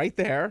standing right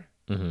there.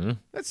 Mm-hmm.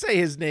 Let's say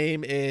his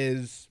name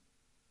is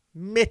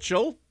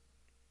Mitchell.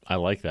 I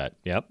like that.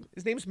 Yep.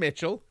 His name's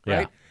Mitchell, Yeah.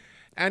 right?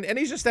 And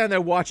he's just standing there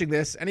watching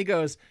this, and he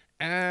goes,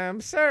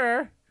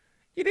 sir,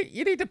 you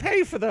need to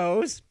pay for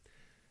those.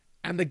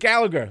 And the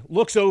Gallagher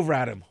looks over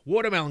at him,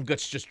 watermelon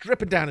guts just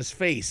dripping down his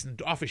face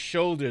and off his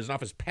shoulders and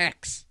off his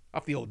pecs,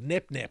 off the old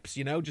nips,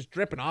 just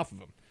dripping off of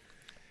him.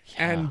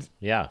 And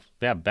Yeah.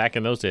 Back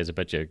in those days, I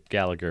bet you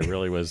Gallagher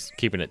really was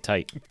keeping it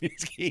tight.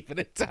 he's keeping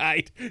it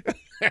tight.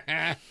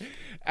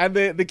 And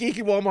the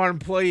geeky Walmart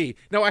employee.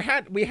 Now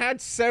we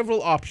had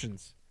several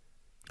options.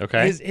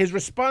 Okay. His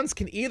response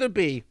can either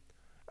be,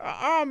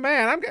 "Oh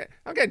man,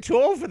 I'm getting too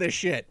old for this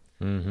shit,"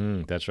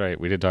 Mm-hmm. That's right.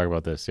 We did talk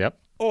about this. Yep.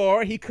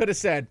 or he could have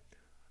said,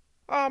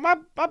 "Oh, my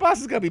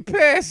boss is gonna be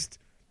pissed."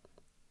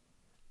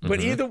 But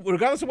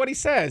regardless of what he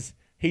says,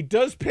 he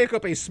does pick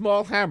up a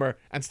small hammer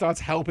and starts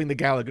helping the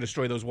Gallagher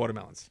destroy those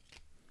watermelons.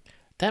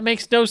 That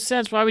makes no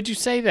sense. Why would you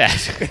say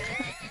that?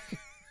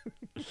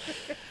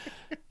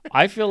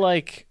 I feel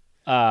like,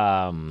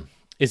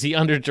 is he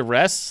under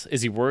duress?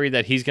 Is he worried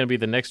that he's going to be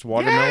the next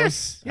watermelon?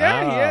 Yes,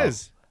 yeah, he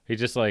is.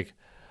 He's just like,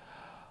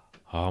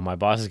 oh, my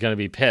boss is going to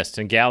be pissed.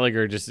 And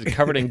Gallagher just is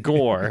covered in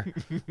gore.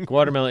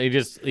 Watermelon,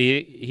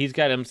 he's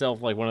got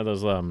himself like one of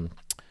those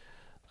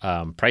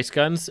price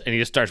guns, and he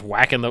just starts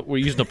whacking we're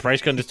using the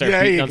price gun to start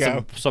beating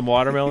on some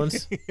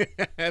watermelons.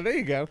 There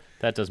you go.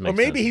 That does make sense.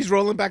 Or maybe sense. he's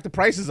rolling back the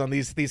prices on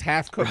these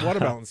half-cooked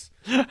watermelons.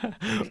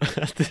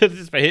 Just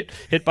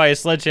hit by a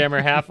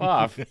sledgehammer, half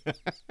off.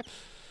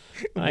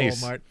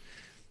 Nice. Walmart.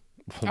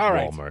 All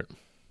right. Walmart.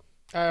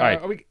 All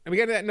right. Are we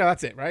getting that? No,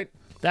 that's it, right?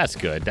 That's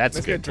good. That's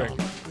Let's good. get a drink.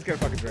 Let's get a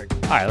fucking drink.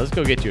 All right, let's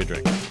go get you a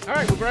drink. All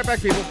right, we'll be right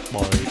back, people.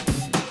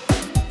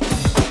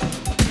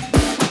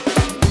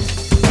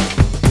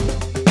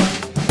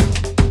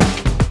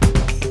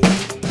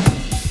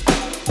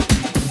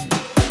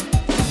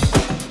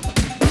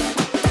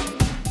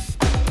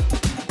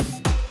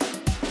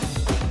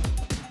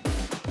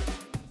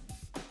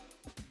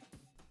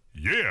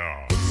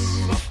 Yeah.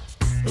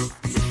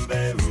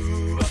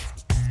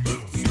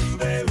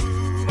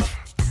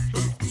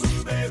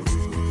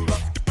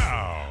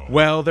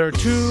 Well, there are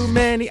too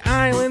many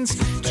islands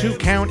to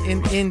count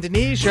in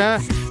Indonesia.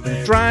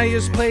 The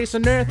driest place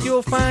on earth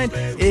you'll find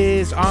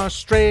is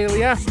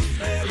Australia.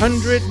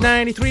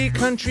 193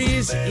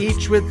 countries,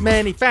 each with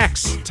many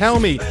facts. Tell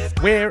me,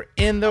 where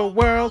in the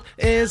world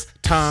is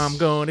Tom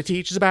gonna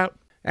teach us about?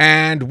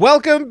 And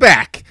welcome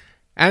back.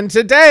 And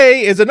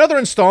today is another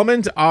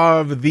installment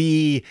of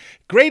the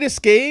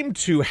greatest game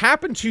to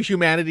happen to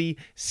humanity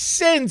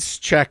since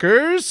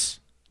Checkers.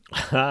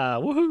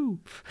 Woohoo!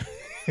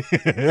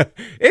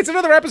 It's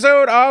another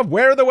episode of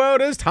Where in the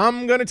World is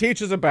Tom Gonna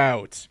Teach Us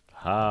About?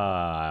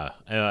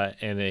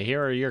 And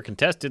here are your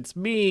contestants,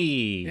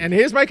 me. And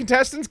here's my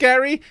contestants,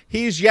 Gary.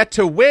 He's yet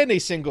to win a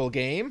single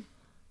game.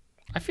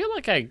 I feel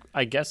like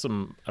I guess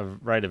I'm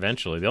right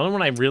eventually. The only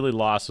one I really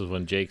lost was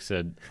when Jake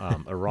said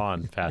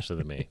Iran faster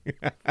than me.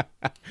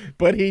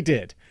 But he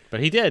did. But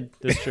he did.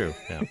 That's true.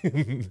 Yeah.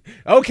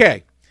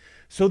 Okay.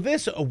 So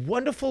this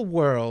wonderful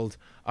world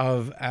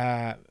of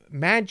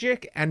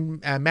magic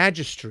and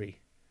magistry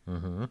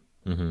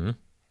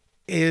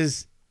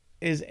is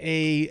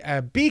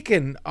a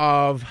beacon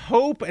of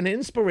hope and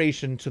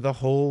inspiration to the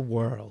whole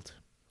world.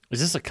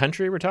 Is this a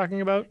country we're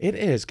talking about? It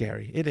is,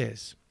 Gary. It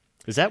is.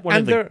 Is that one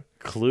of the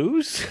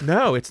clues?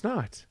 No, it's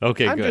not.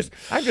 Okay, good.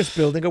 I'm just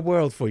building a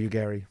world for you,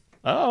 Gary.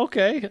 Oh,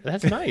 okay.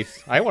 That's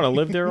nice. I want to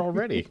live there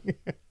already.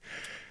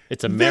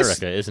 It's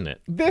America, isn't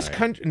it? This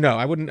country. No,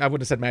 I wouldn't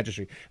have said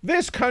magistry.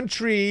 This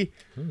country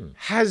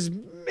has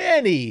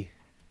a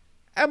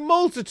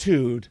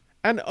multitude,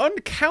 an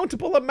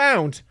uncountable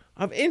amount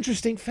of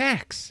interesting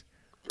facts.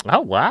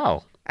 Oh,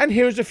 wow. And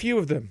here's a few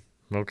of them.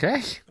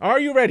 Okay. Are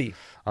you ready?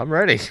 I'm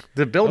ready.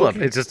 The build-up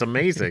is just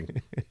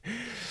amazing.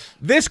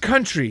 This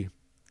country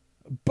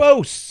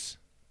boasts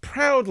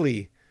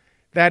proudly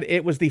that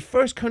it was the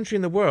first country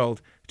in the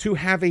world to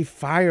have a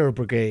fire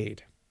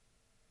brigade.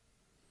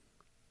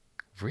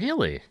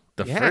 Really?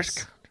 The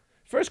Yes.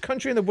 First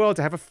country in the world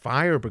to have a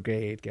fire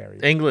brigade, Gary.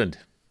 England.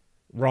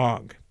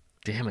 Wrong.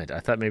 Damn it! I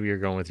thought maybe you're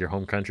going with your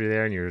home country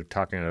there, and you're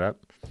talking it up.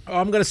 Oh,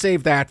 I'm gonna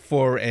save that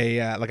for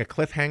a like a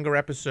cliffhanger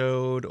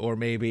episode, or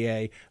maybe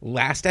a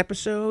last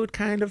episode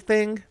kind of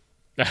thing.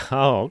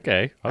 Oh,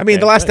 okay. I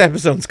mean, the Okay, last good.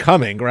 episode's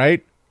coming,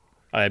 right?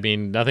 I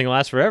mean, nothing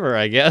lasts forever,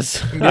 I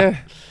guess. Yeah.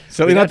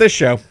 Certainly not this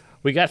show.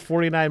 We got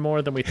 49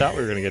 more than we thought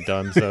we were going to get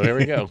done, so here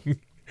we go.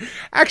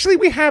 Actually,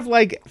 we have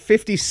like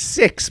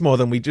 56 more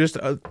than we just.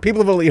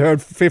 People have only heard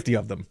 50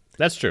 of them.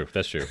 That's true.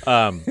 That's true.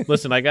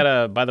 Listen, by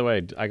the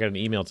way, I got an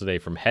email today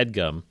from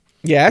Headgum,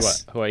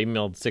 Yes. who I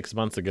emailed 6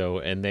 months ago,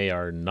 and they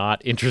are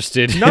not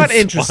interested. Not in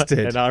interested.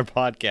 in our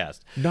podcast.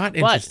 Not But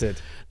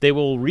interested. they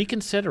will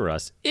reconsider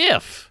us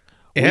if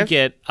we If?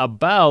 get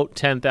about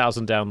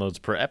 10,000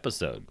 downloads per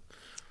episode.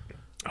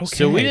 Okay.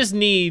 So we just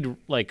need,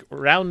 like,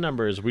 round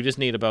numbers. We just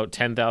need about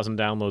 10,000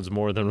 downloads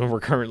more than we're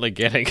currently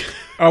getting.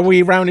 Are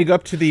we rounding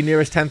up to the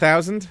nearest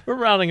 10,000? We're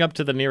rounding up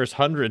to the nearest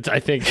hundreds, I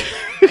think.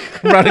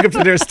 Rounding up to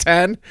the nearest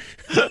 10?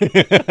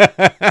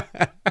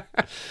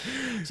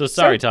 So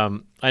sorry,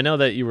 Tom. I know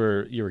that you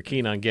were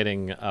keen on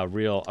getting a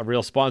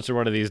real sponsor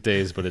one of these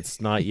days, but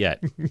it's not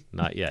yet.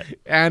 Not yet.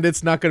 And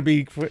it's not going to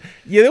be.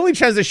 Yeah, the only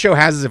chance this show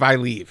has is if I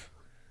leave.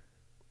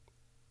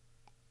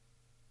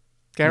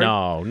 Gary?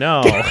 No.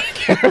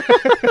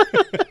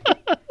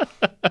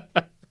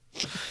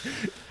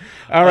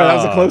 All right, that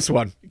was a close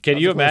one. Can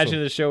you That was a close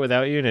imagine the show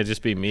without you and it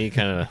just be me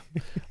kind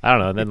of, I don't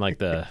know, and then like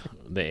the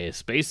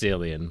space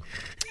alien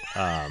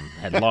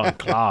had long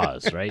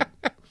claws, right?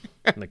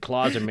 And the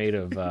claws are made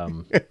of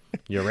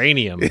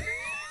uranium.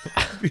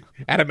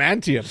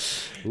 Adamantium.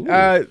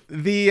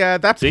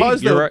 That See,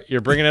 pause though,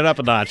 you're bringing it up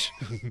a notch.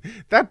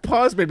 that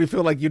pause made me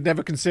feel like you'd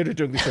never consider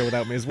doing the show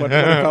without me. Is what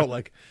it felt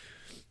like.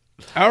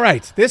 All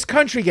right, this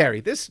country, Gary,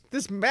 this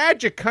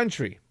magic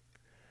country,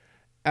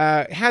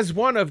 has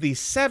one of the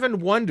 7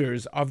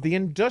 wonders of the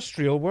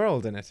industrial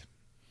world in it.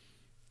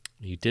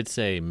 You did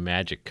say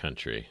magic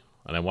country,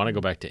 and I want to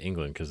go back to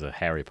England because of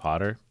Harry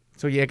Potter.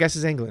 So yeah, I guess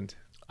it's England.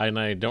 And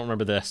I don't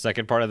remember the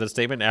second part of the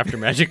statement after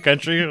magic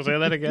country. Say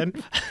that again.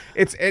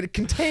 It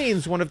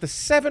contains one of the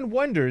 7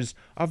 wonders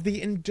of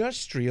the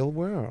industrial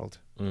world.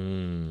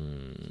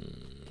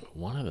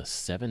 One of the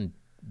 7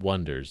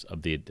 wonders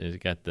of you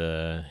got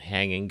the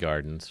Hanging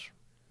Gardens.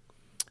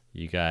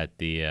 You got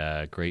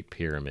the Great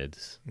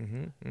Pyramids.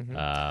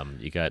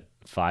 You got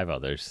 5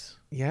 others.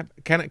 Yep.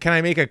 Can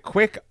I make a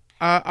quick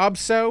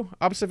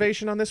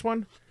observation on this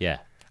one? Yeah.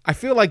 I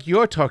feel like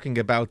you're talking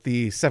about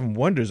the 7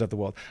 wonders of the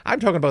world. I'm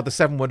talking about the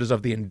 7 wonders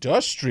of the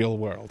industrial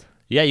world.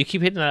 Yeah, you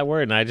keep hitting that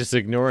word, and I just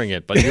ignoring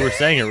it. But you were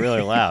saying it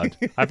really loud.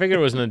 I figured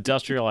it was an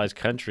industrialized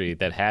country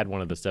that had one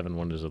of the 7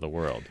 wonders of the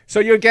world. So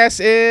your guess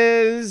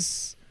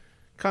is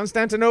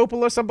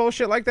Constantinople or some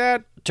bullshit like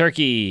that?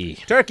 Turkey.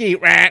 Turkey.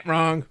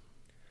 Wrong.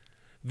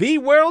 The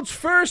world's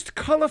first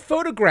color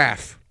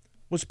photograph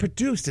was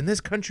produced in this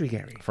country,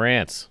 Gary.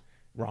 France.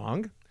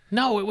 Wrong.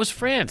 No, it was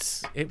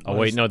France. It Oh, was-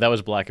 wait, no, that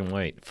was black and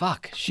white.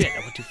 Fuck. Shit, I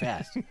went too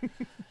fast.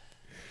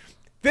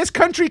 This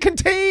country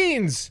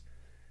contains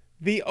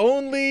the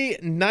only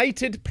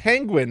knighted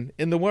penguin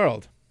in the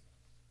world.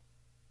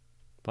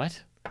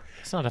 What?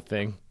 That's not a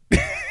thing.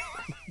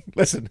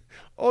 Listen,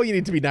 all you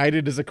need to be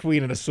knighted is a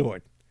queen and a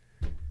sword.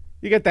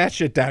 You get that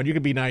shit down, you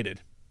can be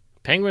knighted.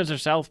 Penguins are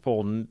South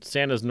Pole,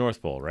 Santa's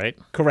North Pole, right?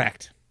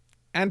 Correct.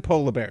 And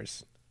polar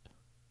bears.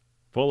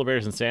 Polar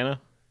bears and Santa?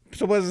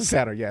 So was a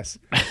Saturn, yes.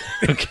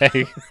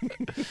 Okay.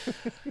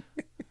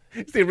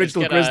 It's the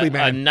original Get grizzly a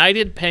man.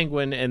 knighted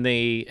penguin, and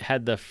they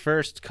had the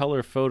first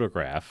color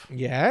photograph.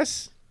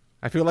 Yes.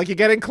 I feel like you're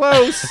getting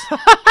close.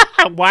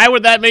 Why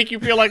would that make you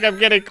feel like I'm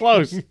getting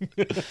close?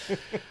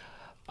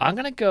 I'm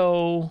gonna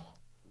go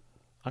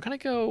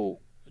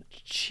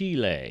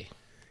Chile.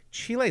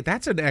 Chile,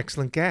 that's an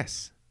excellent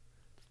guess.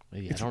 I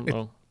don't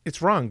know.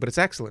 It's wrong, but it's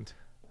excellent.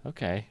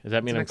 Okay. Does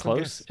that mean an I'm excellent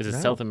close? guess. Is it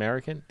No. South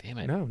American? Damn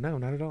it. No,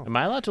 not at all. Am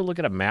I allowed to look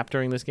at a map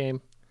during this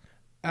game?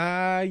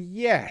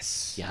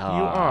 Yes. Yeah.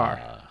 You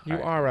are. You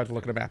Alright. are allowed to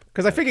look at a map.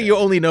 Because I figure you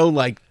only know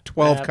like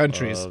 12 Map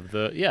countries.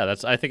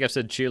 I think I've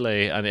said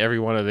Chile on every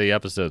one of the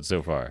episodes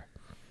so far.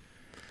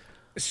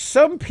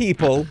 Some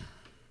people.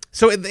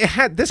 So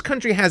this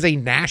country has a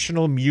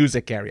national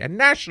music area.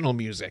 National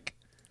music,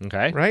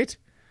 Okay. right?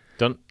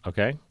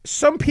 Okay.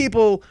 Some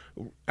people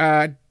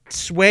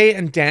sway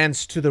and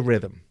dance to the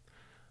rhythm.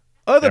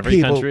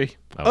 Every country?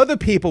 Oh. Other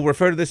people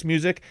refer to this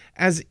music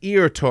as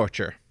ear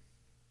torture.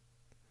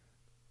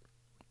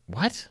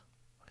 What?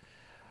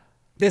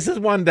 This is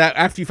one that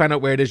after you find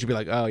out where it is, you'll be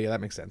like, oh, yeah,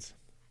 that makes sense.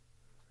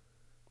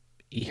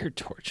 Ear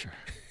torture.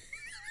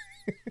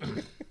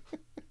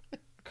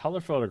 Color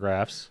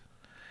photographs.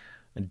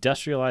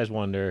 Industrialized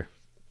wonder.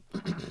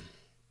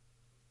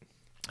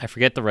 I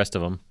forget the rest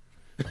of them.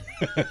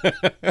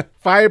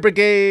 Fire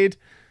Brigade.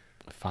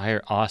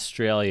 Fire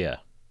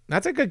Australia.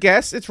 That's a good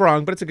guess. It's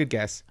wrong, but it's a good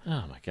guess.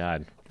 Oh my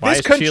God! Why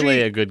is country-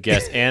 Chile a good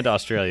guess and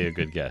Australia a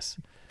good guess?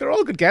 They're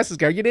all good guesses,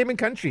 Gary. You're naming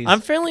countries.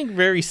 I'm feeling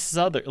very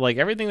southern, like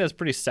everything that's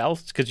pretty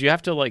south, because you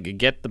have to like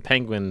get the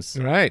penguins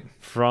right.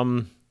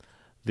 from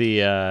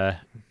the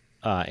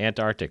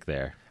Antarctic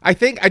there. I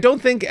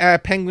don't think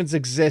penguins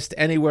exist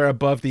anywhere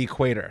above the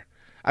equator.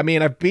 I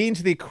mean, I've been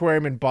to the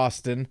aquarium in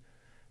Boston,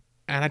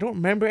 and I don't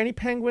remember any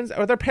penguins.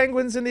 Are there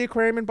penguins in the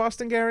aquarium in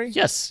Boston, Gary?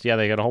 Yes, yeah,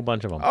 they got a whole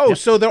bunch of them. Oh, Yep.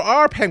 so there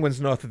are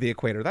penguins north of the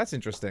equator. That's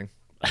interesting.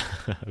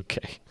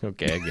 Okay, I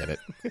get it.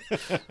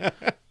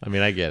 I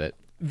mean, I get it.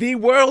 The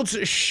world's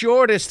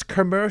shortest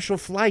commercial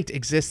flight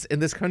exists in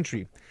this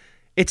country.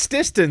 Its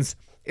distance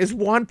is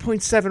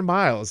 1.7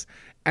 miles,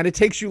 and it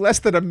takes you less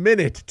than a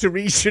minute to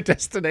reach your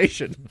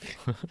destination.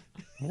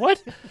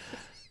 What?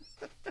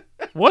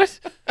 What?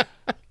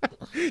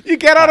 You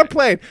get on a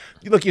plane.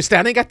 Look, you're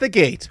standing at the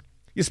gate.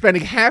 You're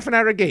spending half an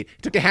hour at the gate.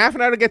 It took you half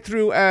an hour to get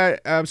through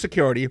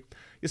security.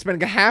 You're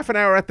spending a half an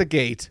hour at the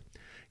gate.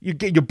 You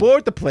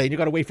board the plane. You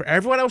got to wait for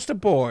everyone else to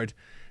board.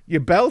 You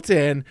belt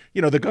in.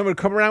 You know, they're going to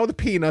come around with the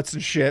peanuts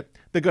and shit.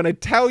 They're going to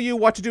tell you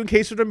what to do in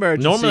case of an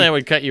emergency. Normally, I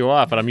would cut you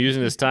off, but I'm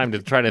using this time to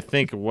try to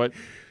think of what.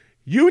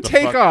 You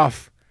take fuck?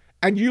 off,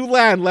 and you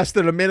land less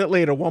than a minute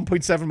later,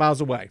 1.7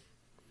 miles away.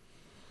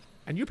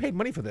 And you paid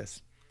money for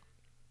this.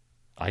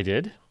 I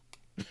did?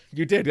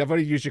 You did. I've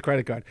already used your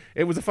credit card.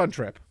 It was a fun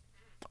trip.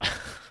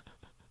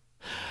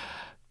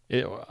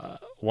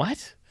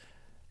 What?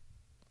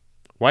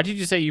 Why did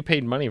you say you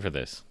paid money for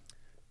this?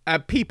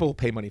 People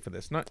pay money for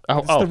this. Not Oh,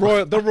 it's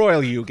oh. the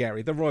royal you,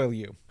 Gary. The royal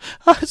you.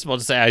 I was about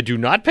to say I do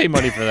not pay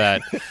money for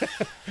that.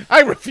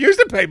 I refuse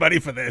to pay money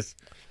for this.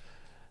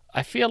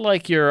 I feel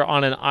like you're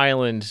on an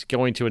island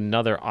going to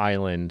another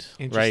island,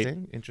 right?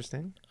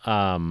 Interesting.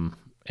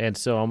 And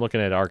so I'm looking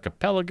at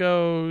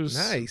archipelagos.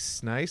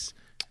 Nice.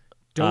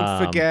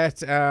 Don't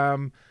forget what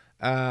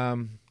are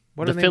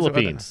The the names of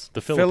Philippines. other-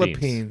 The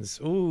Philippines. Philippines.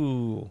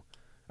 Ooh.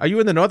 Are you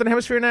in the northern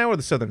hemisphere now or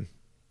the southern?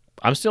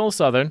 I'm still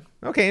southern.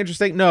 Okay,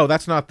 interesting. No,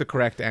 that's not the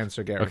correct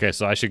answer, Gary. Okay,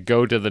 so I should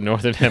go to the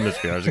northern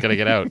hemisphere. I was going to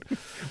get out.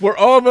 We're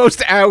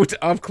almost out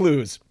of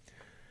clues.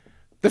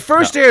 The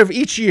first day of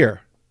each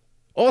year,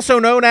 also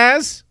known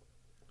as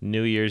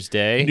New Year's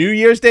Day. New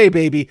Year's Day,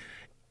 baby.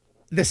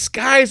 The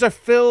skies are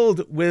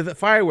filled with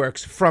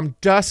fireworks from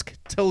dusk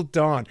till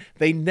dawn.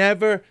 They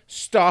never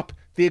stop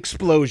the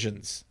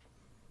explosions.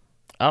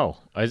 Oh,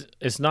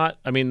 it's not.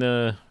 I mean,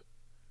 the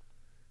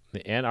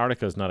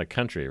Antarctica is not a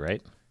country,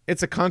 right?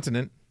 It's a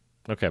continent.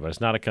 Okay, but it's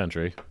not a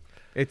country.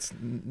 It's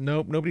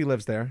nope. Nobody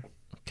lives there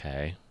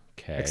Okay.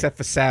 except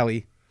for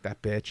Sally,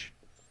 that bitch.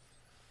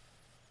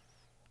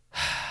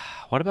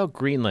 What about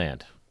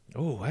Greenland?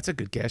 Oh, that's a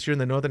good guess. You're in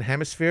the northern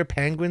hemisphere,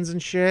 penguins and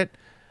shit.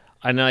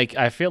 And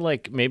I feel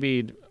like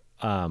maybe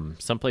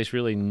someplace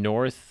really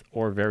north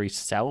or very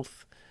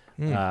south,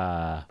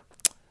 where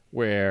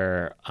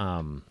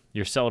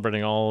you're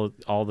celebrating all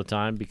the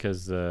time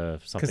because something.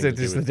 Because to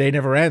do the with- day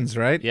never ends,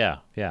 right? Yeah,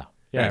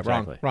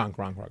 exactly. Wrong.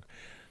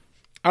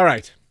 All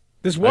right.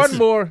 There's one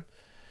more.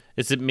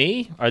 Is it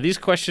me? Are these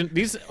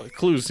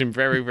clues seem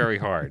very, very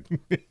hard.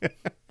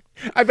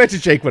 I bet you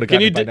Jake would have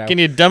gotten it by now. Can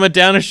you dumb it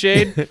down a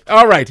shade?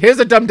 All right. Here's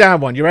a dumbed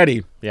down one. You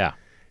ready? Yeah.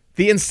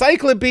 The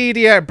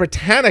Encyclopedia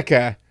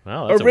Britannica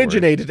Well, that's a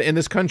originated in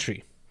this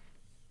country.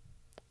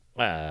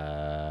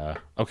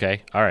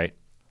 Okay. All right.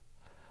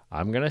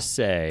 I'm gonna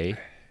say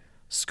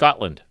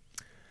Scotland.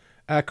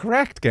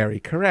 Correct, Gary.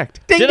 Correct.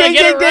 Ding, Did ding, I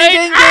get ding, it ding, right?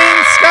 ding, ding,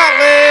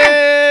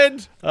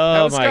 Scotland. Oh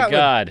That was my Scotland.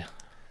 God!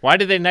 Why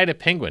did they knight a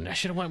penguin? I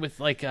should have went with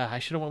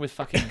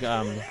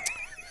fucking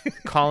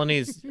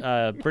colonies,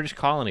 British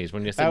colonies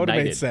when you That said would have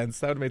made knighted. sense.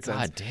 That would have made sense.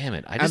 God damn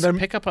it! I And just then-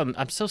 pick up on.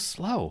 I'm so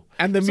slow.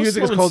 And the So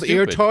music is slow and called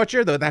ear stupid.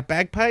 torture, though that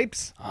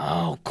bagpipes.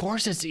 Oh, of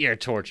course it's ear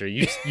torture.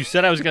 You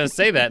said I was going to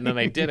say that, and then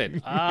I did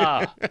it.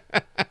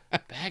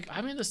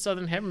 I'm in the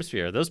southern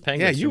hemisphere. Those Yeah,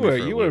 penguins. you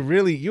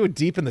were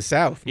deep in the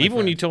south. my Even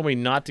when friend. you told me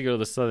not to go to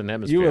the southern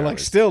hemisphere, you were I like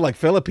was- still like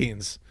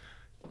Philippines.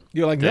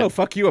 You're like, no, Yeah.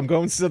 fuck you. I'm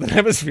going to the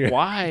hemisphere.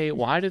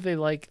 Why do they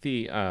like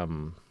the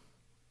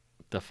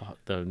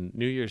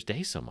New Year's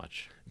Day so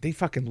much? They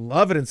fucking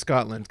love it in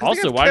Scotland. 'Cause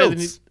they Also, have why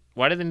kilts. do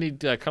they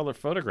need color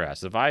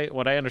photographs?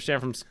 What I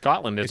understand from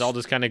Scotland, it's all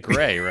just kind of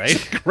gray,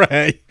 right?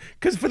 Right.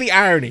 Because for the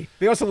irony.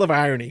 They also love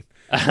irony.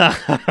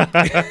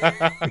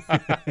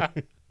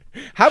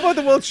 How about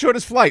the world's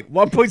shortest flight?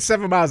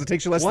 1.7 miles. It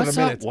takes you less What's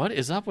than a up? minute. What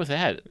is up with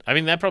that? I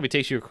mean, that probably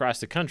takes you across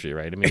the country,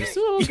 right? I mean, it's a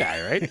little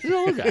guy, right? It's a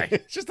little guy.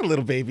 It's just a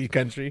little baby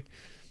country.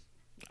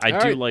 I All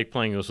do right. like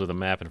playing this with a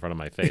map in front of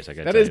my face. I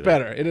got That is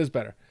better. It is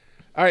better.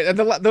 All right. And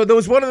there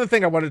was one other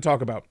thing I wanted to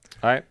talk about.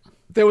 All right.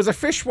 There was a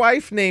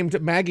fishwife named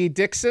Maggie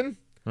Dixon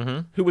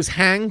who was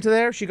hanged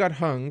there. She got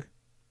hung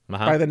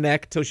by the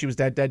neck till she was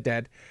dead.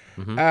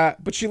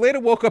 But she later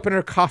woke up in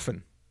her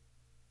coffin.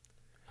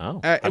 Oh,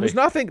 It was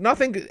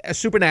nothing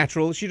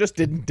supernatural. She just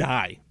didn't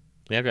die.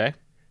 okay.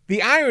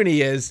 The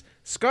irony is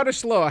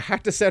Scottish law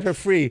had to set her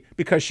free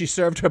because she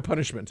served her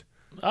punishment.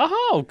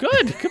 Oh,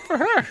 good for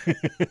her.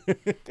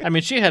 I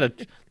mean,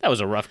 that was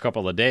a rough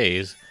couple of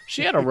days.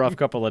 She had a rough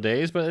couple of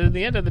days, but at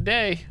the end of the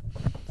day,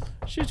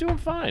 She's doing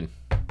fine.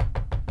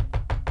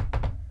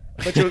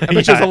 I bet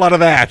there's a lot of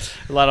that.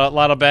 A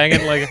lot of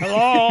banging, like,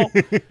 hello.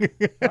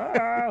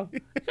 Oh. You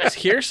guys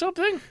hear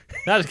something?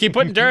 Now just keep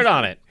putting dirt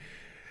on it.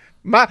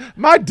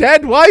 My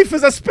dead wife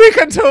is a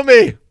speaking to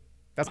me.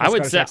 That's my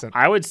Scottish accent.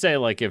 I would say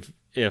like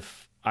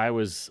if I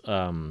was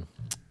a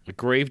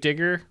grave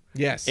digger,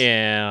 yes,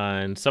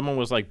 and someone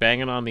was like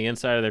banging on the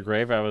inside of their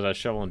grave, I was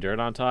shoveling dirt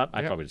on top,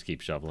 I'd probably just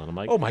keep shoveling. I'm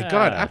like, oh my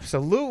God,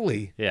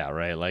 absolutely. Yeah,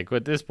 right. Like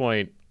at this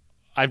point,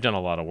 I've done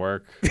a lot of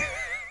work.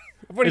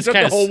 I've already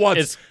done the hole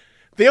once.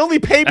 They only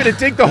pay me to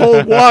dig the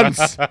hole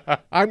once.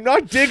 I'm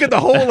not digging the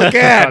hole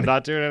again. I'm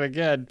not doing it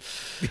again.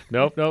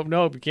 Nope.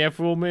 You can't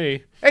fool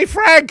me. Hey,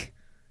 Frank,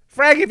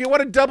 if you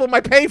want to double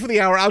my pay for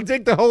the hour, I'll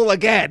dig the hole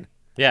again.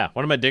 Yeah.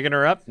 What am I digging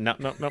her up? No.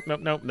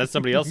 That's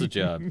somebody else's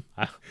job.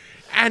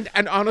 And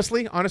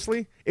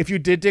honestly, if you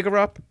did dig her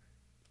up,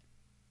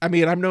 I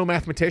mean, I'm no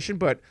mathematician,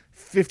 but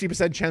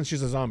 50% chance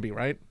she's a zombie,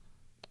 right?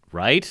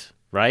 Right.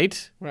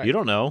 You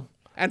don't know.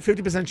 And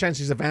 50% chance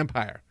she's a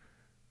vampire.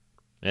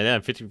 And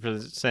then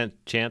 50%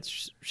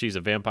 chance she's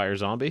a vampire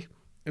zombie.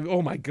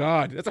 Oh my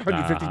God, that's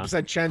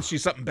 150% chance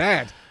she's something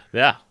bad.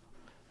 Yeah,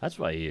 that's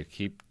why you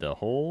keep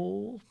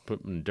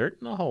putting dirt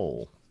in the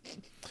hole. All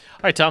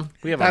right, Tom,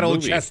 we have that a movie.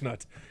 Old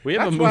chestnut.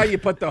 That's why you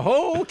put the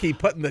hole. Keep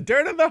putting the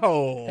dirt in the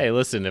hole. Hey,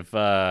 listen, if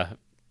I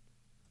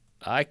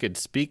could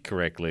speak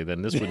correctly,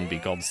 then this wouldn't be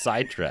called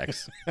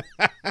Sidetracks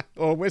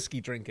or whiskey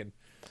drinking,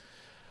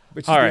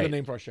 which is the the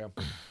name for our show.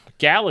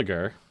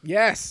 Gallagher,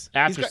 yes,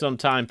 after some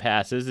time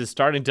passes, is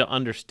starting to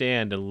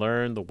understand and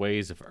learn the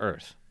ways of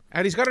Earth.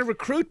 And he's got to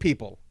recruit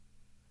people.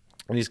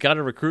 And he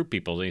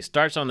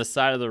starts on the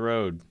side of the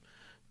road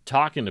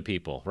talking to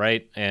people,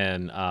 right?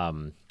 And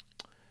I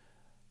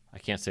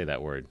can't say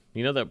that word.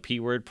 You know that P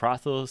word,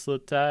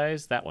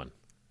 proselytize? That one.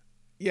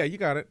 Yeah, you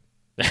got it.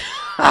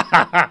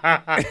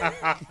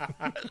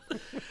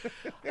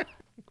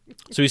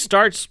 So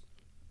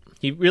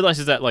he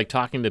realizes that like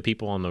talking to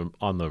people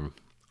on the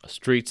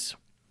streets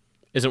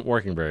isn't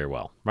working very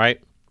well, right?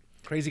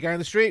 Crazy guy in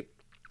the street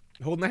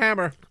holding the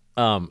hammer.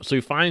 So he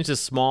finds this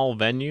small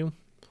venue.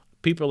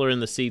 People are in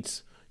the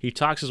seats. He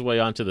talks his way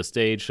onto the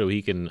stage so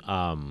he can,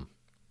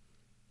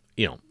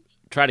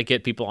 try to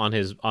get people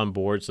on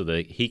board so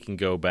that he can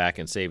go back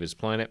and save his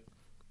planet.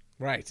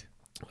 Right.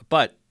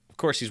 But of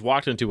course, he's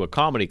walked into a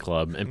comedy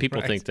club, and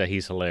people think that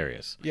he's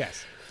hilarious.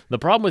 Yes. The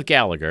problem with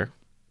Gallagher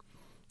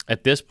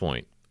at this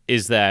point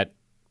is that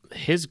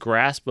his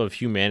grasp of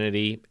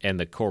humanity and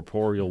the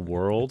corporeal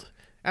world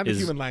and the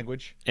human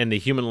language. And the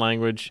human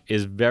language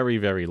is very,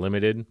 very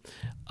limited.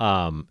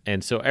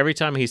 And so every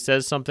time he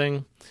says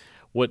something,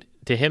 what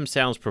to him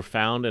sounds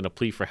profound and a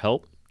plea for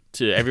help,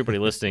 to everybody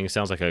listening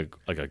sounds like a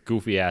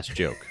goofy-ass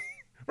joke.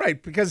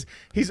 Right, because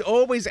he's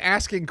always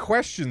asking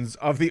questions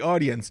of the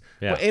audience,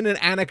 but in an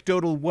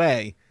anecdotal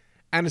way.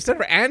 And instead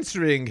of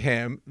answering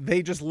him,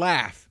 they just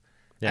laugh.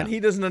 Yeah. And he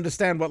doesn't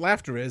understand what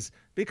laughter is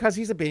because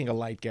he's being a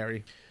light,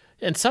 Gary.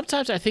 And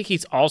sometimes I think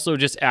he's also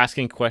just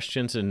asking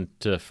questions and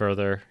to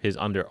further his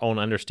own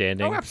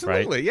understanding. Oh,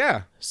 absolutely, right?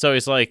 Yeah. So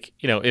it's like,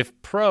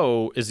 if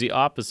pro is the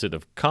opposite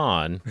of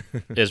con,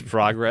 is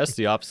progress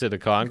the opposite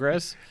of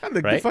Congress? And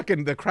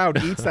the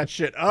crowd eats that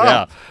shit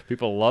up. Yeah,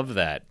 people love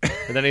that.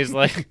 And then he's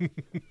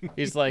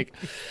like,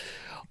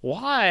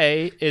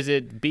 why is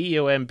it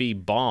B-O-M-B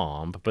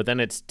bomb, but then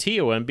it's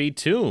T-O-M-B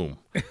tomb?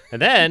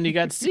 And then you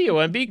got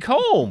C-O-M-B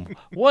comb.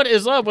 What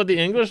is up with the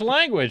English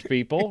language,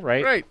 people?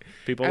 Right? Right.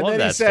 People love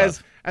that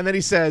stuff. And then he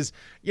says,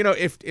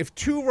 if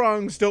two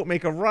wrongs don't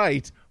make a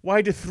right,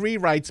 why do three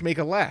rights make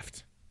a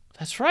left?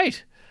 That's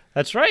right.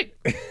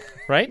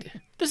 Right?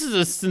 This is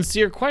a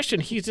sincere question.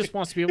 He just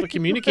wants to be able to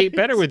communicate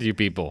better with you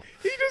people.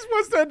 He just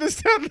wants to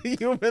understand the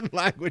human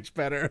language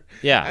better.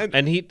 Yeah,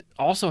 and he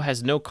also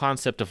has no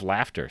concept of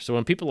laughter. So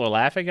when people are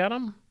laughing at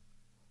him,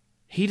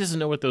 he doesn't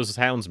know what those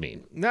sounds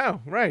mean.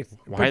 No, right.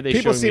 Why are they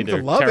showing me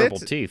their terrible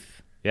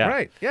teeth? Yeah.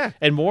 Right, yeah.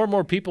 And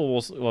more people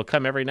will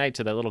come every night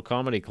to that little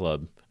comedy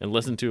club and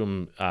listen to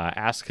him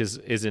ask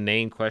his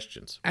inane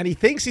questions. And he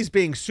thinks he's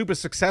being super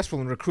successful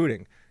in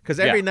recruiting because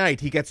every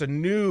night he gets a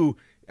new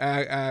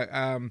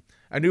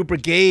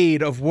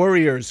brigade of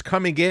warriors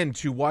coming in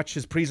to watch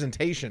his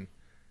presentation.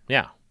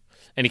 Yeah.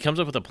 And he comes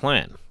up with a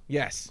plan.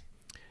 Yes.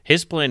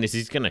 His plan is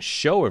he's going to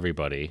show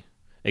everybody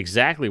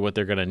exactly what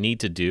they're going to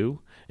need to do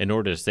in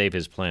order to save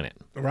his planet.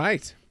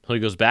 Right. So he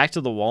goes back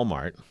to the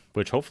Walmart,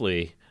 which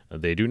hopefully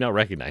they do not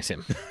recognize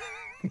him.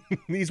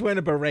 He's wearing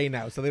a beret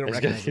now, so they don't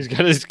recognize him. He's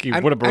got his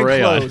put a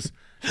beret on.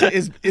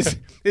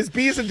 Is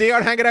B's and D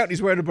out hanging out and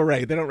he's wearing a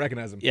beret. They don't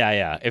recognize him.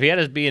 Yeah. If he had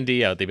his B and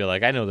D out, they'd be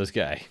like, I know this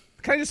guy.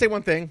 Can I just say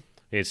one thing?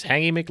 It's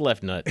Hangy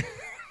McLeftnut.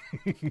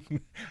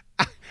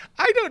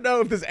 I don't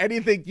know if there's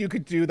anything you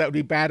could do that would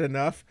be bad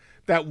enough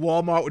that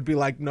Walmart would be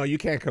like, no, you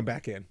can't come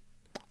back in.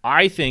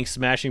 I think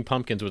smashing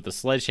pumpkins with a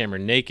sledgehammer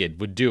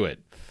naked would do it.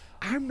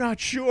 I'm not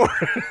sure.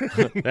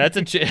 That's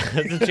a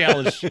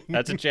challenge.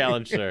 That's a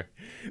challenge, sir.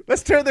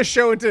 Let's turn the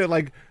show into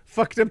like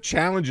fucked up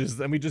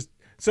challenges.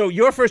 So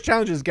your first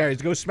challenge is, Gary,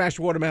 to go smash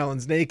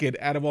watermelons naked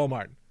at a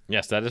Walmart.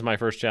 Yes, that is my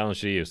first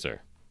challenge to you,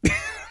 sir.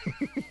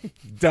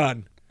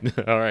 Done.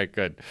 All right,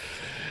 good.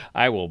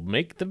 I will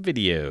make the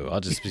video. I'll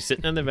just be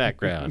sitting in the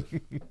background.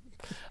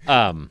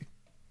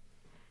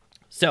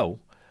 So,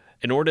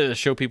 in order to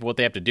show people what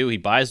they have to do, he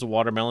buys the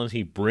watermelons,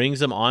 he brings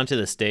them onto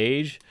the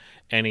stage,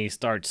 and he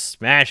starts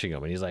smashing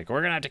them. And he's like,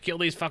 we're going to have to kill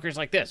these fuckers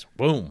like this.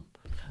 Boom.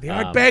 The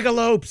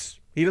Ardbegalopes.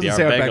 He doesn't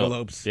say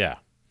Ardbegalopes. Yeah.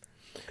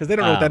 Because they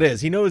don't know what that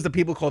is. He knows that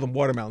people call them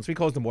watermelons, so he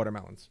calls them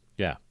watermelons.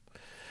 Yeah.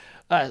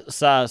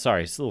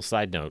 Sorry, just a little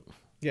side note.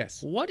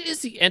 Yes. What is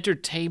the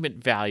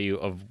entertainment value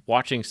of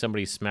watching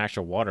somebody smash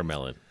a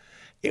watermelon?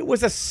 It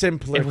was a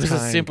simpler time. It was a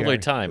simpler Gary.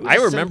 time. I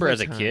remember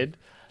as a kid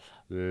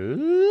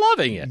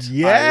loving it.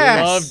 Yes.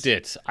 I loved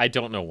it. I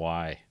don't know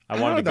why. I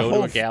wanted to go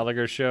to a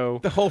Gallagher show.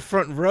 The whole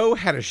front row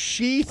had a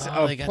sheet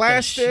of they got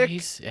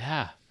plastic.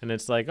 Yeah. And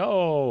it's like,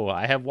 oh,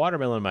 I have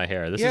watermelon in my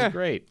hair. This is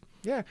great.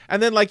 Yeah.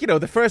 And then, like,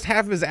 the first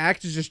half of his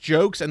act is just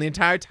jokes, and the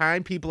entire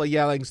time people are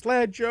yelling,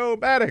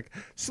 Sledge-O-Matic!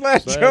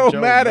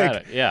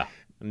 Sledge-O-Matic! Yeah.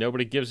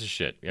 Nobody gives a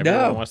shit.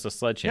 Everyone wants the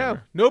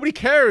sledgehammer. No. Nobody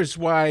cares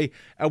why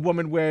a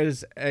woman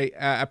wears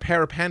a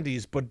pair of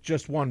panties but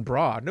just one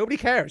bra. Nobody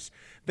cares.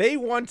 They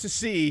want to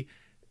see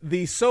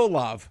the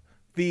Solov,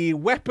 the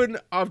weapon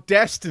of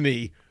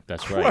destiny,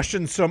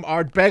 crushing some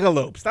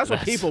Ardbegalopes. That's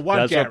what people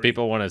want, That's Gary. what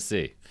people want to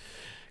see.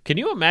 Can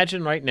you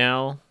imagine right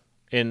now,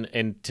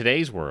 in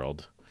today's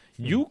world,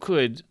 you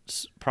could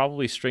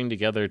probably string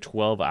together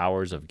 12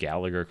 hours of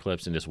Gallagher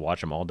clips and just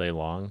watch them all day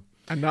long?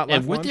 And not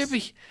laugh would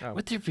once?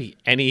 Would there be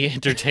any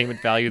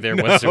entertainment value there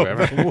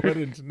whatsoever? There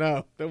wouldn't.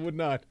 No, there would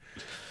not.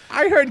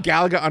 I heard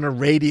Gallagher on a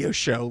radio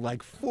show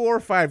like 4 or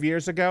 5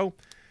 years ago,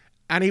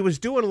 and he was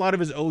doing a lot of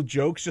his old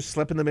jokes, just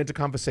slipping them into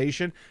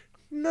conversation.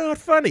 Not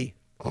funny.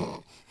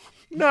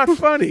 Not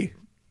funny.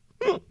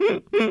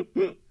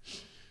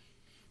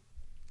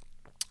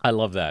 I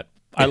love that.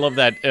 I love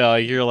that.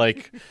 You're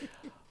like,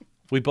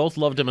 we both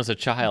loved him as a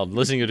child.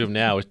 Listening to him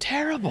now is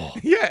terrible.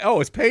 Yeah. Oh,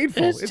 it's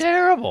painful. It's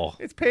terrible.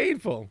 It's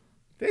painful.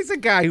 There's a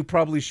guy who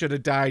probably should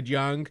have died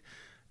young.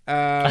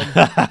 I'm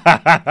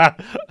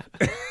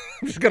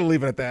just going to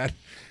leave it at that.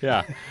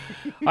 Yeah.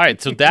 All right.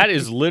 So that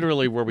is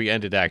literally where we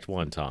ended Act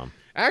 1, Tom.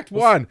 Act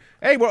 1.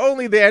 Hey, we're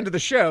only the end of the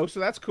show, so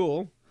that's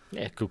cool.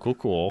 Yeah,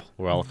 cool.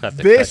 Well,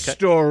 this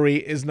story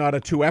is not a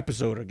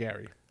 2-episoder,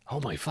 Gary.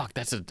 Oh, my fuck.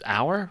 That's an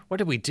hour? What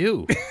did we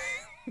do?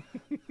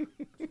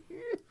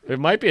 It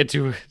might be a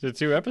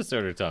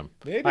 2-episoder, Tom.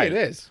 Maybe it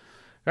is.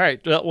 All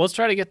right. Well, let's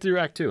try to get through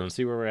Act 2 and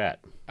see where we're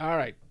at. All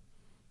right.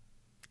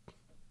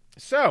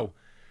 So,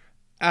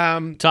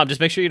 Tom, just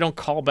make sure you don't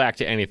call back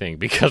to anything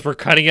because we're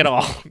cutting it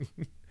all.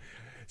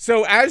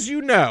 So, as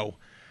you know,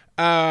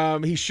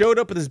 he showed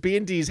up with his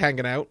B&Ds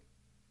hanging out.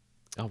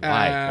 Oh,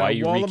 why? Why are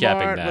you Walmart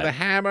recapping that? With a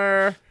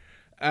hammer.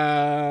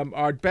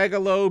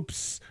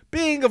 Ardbegalopes.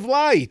 Being of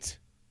light.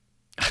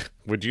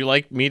 Would you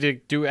like me to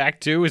do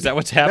Act 2? Is that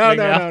what's happening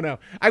now? No.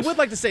 I would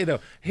like to say, though,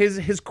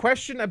 his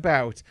question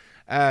about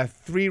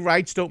 3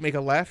 rights don't make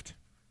a left,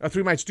 or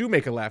 3 rights do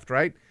make a left,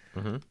 right?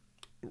 Mm-hmm.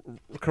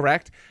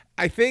 Correct?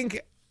 I think...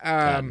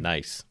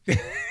 nice.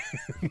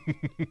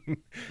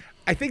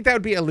 I think that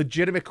would be a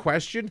legitimate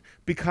question,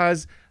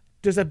 because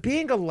does a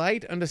being a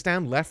light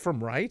understand left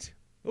from right?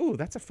 Ooh,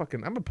 that's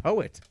I'm a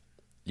poet.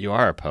 You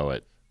are a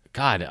poet.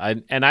 God,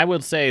 I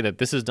would say that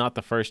this is not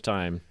the first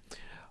time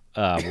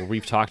where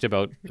we've talked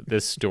about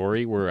this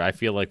story where I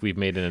feel like we've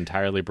made an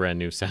entirely brand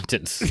new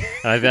sentence. And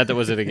I thought that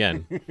was it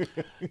again.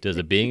 Does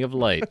a being of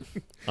light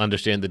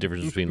understand the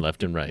difference between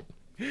left and right?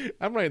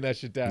 I'm writing that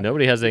shit down.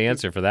 Nobody has the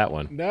answer for that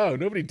one. No,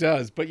 nobody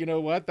does. But you know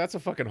what? That's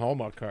a fucking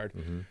Hallmark card.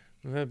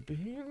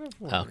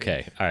 Mm-hmm.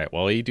 Okay. All right.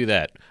 Well, you do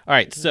that. All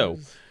right. So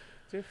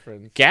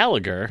difference.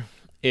 Gallagher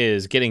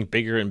is getting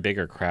bigger and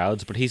bigger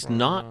crowds, but he's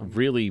not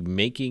really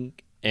making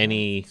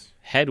any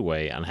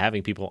headway on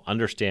having people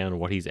understand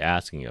what he's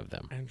asking of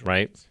them,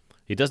 right?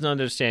 He doesn't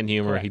understand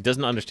humor. Correct. He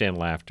doesn't understand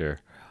laughter.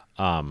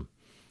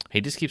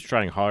 He just keeps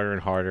trying harder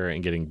and harder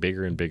and getting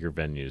bigger and bigger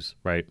venues,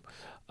 right?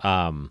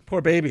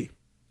 Poor baby.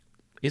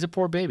 He's a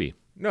poor baby.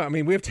 No, I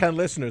mean, we have 10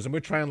 listeners, and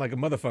we're trying like a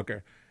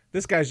motherfucker.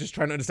 This guy's just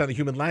trying to understand the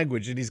human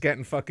language, and he's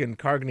getting fucking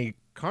Carnegie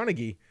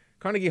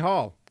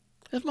Hall.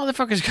 This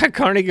motherfucker's got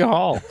Carnegie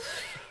Hall.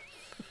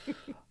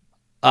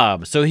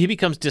 So he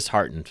becomes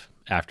disheartened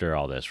after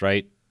all this,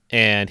 right?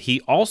 And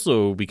he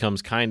also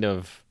becomes kind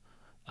of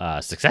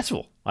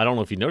successful. I don't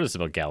know if you noticed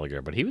about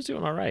Gallagher, but he was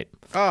doing all right.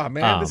 Oh,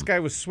 man, this guy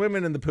was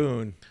swimming in the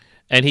poon.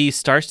 And he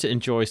starts to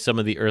enjoy some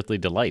of the earthly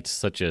delights,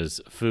 such as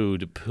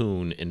food,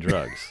 poon, and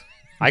drugs.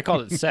 I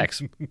call it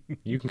sex.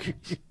 You can.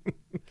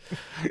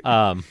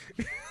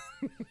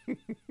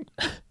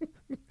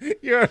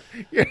 You're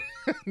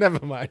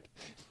never mind.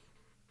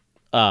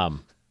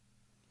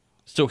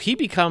 So he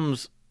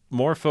becomes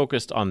more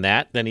focused on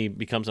that than he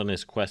becomes on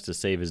his quest to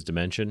save his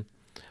dimension.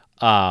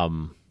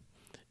 And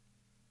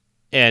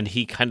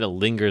he kind of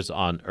lingers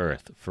on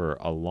Earth for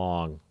a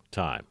long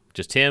time.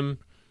 Just him,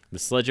 the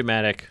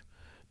Sledge-O-Matic,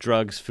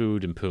 drugs,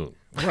 food, and poon.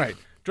 Right.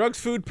 Drugs,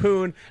 food,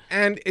 poon.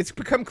 And it's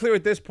become clear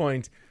at this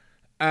point,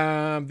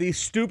 these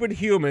stupid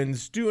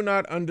humans do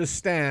not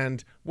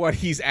understand what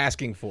he's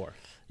asking for.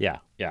 Yeah.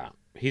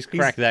 He's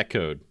cracked that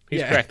code.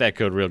 He's cracked that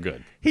code real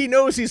good. He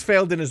knows he's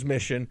failed in his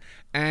mission,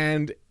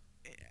 and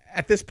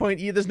at this point,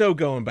 there's no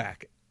going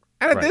back.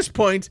 And at this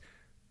point,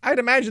 I'd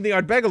imagine the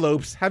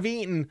Ardbegalopes have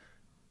eaten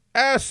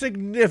a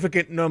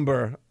significant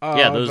number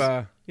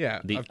of...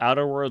 The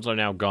outer worlds are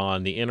now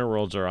gone. The inner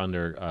worlds are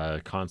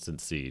under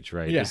constant siege,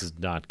 right? Yeah. This is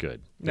not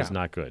good. No. It's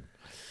not good.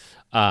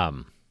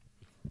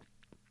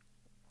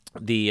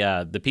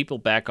 The people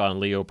back on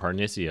Leo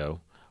Parnisio,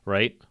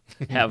 right,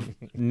 have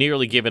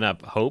nearly given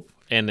up hope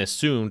and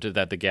assumed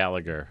that the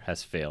Gallagher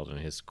has failed in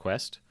his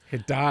quest.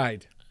 It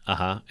died.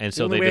 And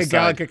so The only they way a decide.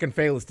 Gallagher can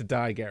fail is to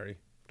die, Gary.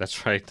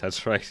 That's right.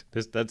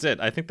 That's it.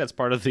 I think that's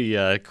part of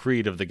the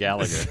creed of the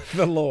Gallagher.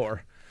 The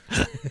lore.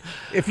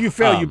 If you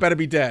fail, you better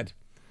be dead.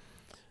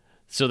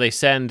 So they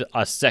send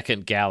a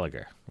second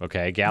Gallagher.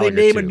 Okay, Gallagher.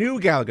 They name 2. a new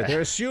Gallagher.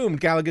 They're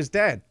assumed Gallagher's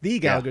dead. The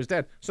Gallagher's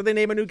dead. So they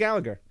name a new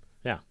Gallagher.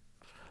 Yeah.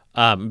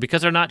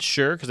 Because they're not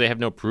sure, because they have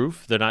no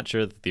proof. They're not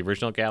sure that the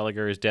original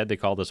Gallagher is dead. They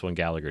call this one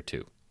Gallagher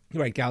 2.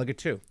 Right, Gallagher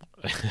 2.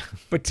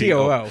 But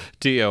TOO.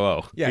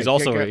 TOO. Yeah, he's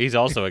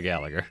also a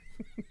Gallagher.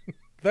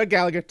 The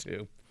Gallagher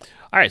 2.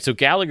 All right, so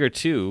Gallagher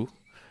 2,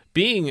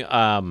 being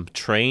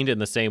trained in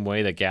the same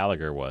way that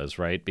Gallagher was,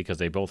 right, because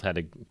they both had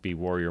to be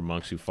warrior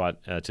monks who fought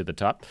to the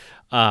top,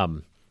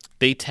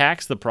 they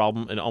tax the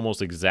problem in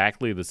almost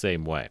exactly the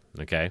same way,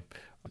 okay?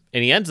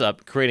 And he ends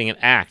up creating an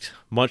act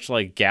much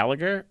like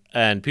Gallagher,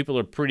 and people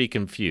are pretty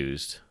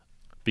confused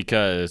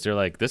because they're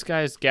like, this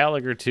guy's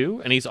Gallagher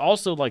too? And he's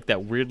also like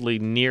that weirdly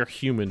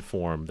near-human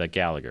form that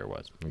Gallagher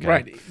was. Okay?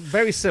 Right,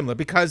 very similar,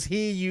 because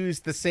he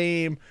used the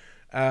same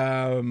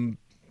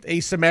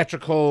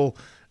asymmetrical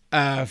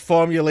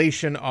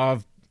formulation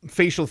of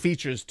facial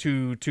features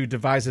to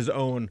devise his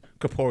own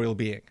corporeal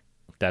being.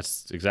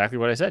 That's exactly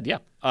what I said, yeah.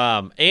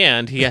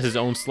 And he has his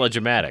own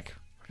sledge-o-matic.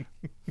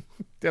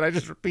 Did I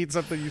just repeat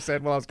something you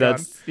said while I was gone?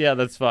 Yeah,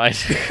 that's fine.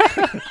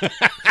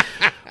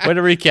 Way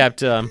to recap,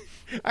 Tom.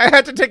 I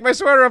had to take my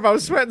sweater off. I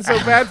was sweating so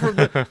bad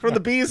from the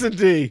B's and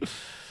D.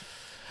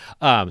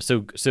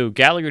 So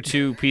Gallagher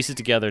 2 pieces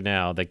together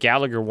now that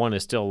Gallagher 1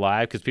 is still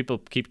alive because people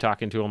keep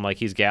talking to him like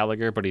he's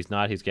Gallagher, but he's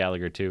not. He's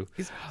Gallagher 2.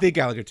 He's the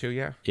Gallagher 2,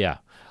 yeah. Yeah.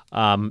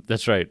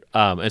 That's right.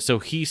 And so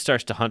he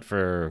starts to hunt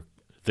for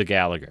the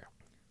Gallagher.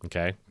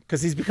 Okay.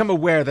 Because he's become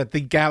aware that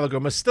the Gallagher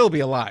must still be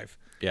alive.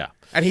 Yeah.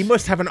 And he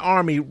must have an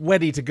army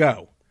ready to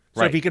go.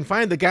 So Right. if he can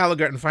find the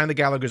Gallagher and find the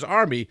Gallagher's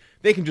army,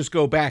 they can just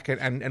go back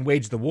and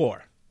wage the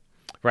war.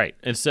 Right.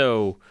 And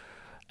so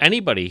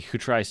anybody who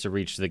tries to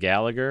reach the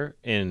Gallagher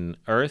in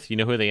Earth, you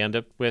know who they end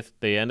up with?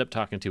 They end up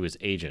talking to his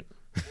agent.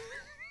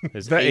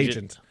 His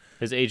agent.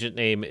 His agent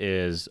name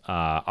is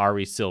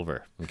Ari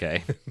Silver.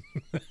 Okay.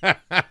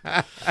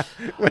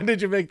 When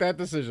did you make that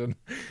decision?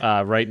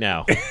 Right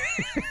now.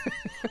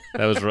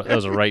 That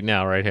was a right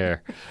now, right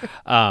here.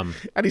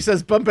 And he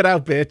says, "Bump it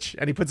out, bitch,"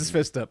 and he puts his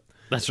fist up.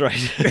 That's right.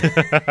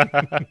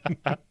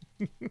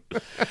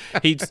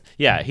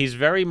 He's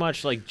very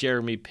much like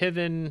Jeremy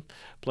Piven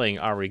playing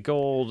Ari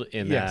Gold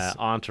in Yes.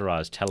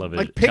 Entourage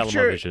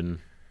television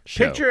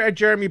show. Picture a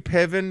Jeremy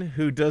Piven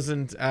who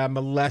doesn't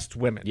molest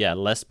women. Yeah,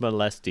 Les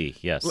Molesty.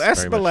 Yes, Les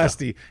very much so.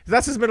 Molesty.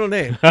 That's his middle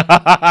name.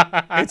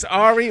 It's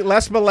Ari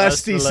Les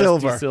Molesty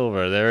Silver.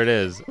 Silver. There it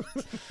is.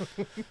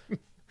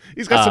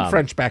 He's got some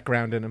French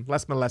background in him.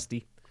 Les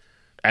Molesty.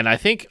 And I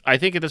think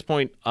at this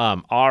point,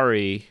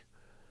 Ari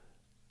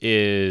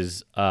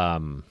is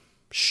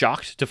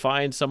shocked to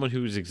find someone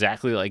who's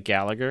exactly like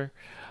Gallagher.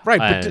 Right,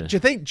 but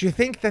do you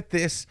think that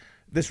this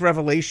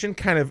revelation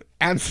kind of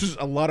answers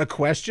a lot of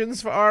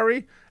questions for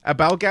Ari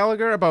about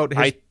Gallagher, about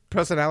his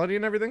personality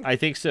and everything? I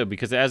think so,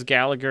 because as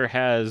Gallagher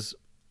has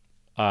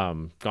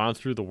gone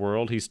through the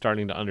world, he's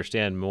starting to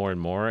understand more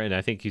and more, and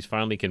I think he's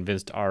finally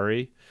convinced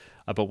Ari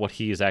about what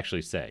he is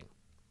actually saying.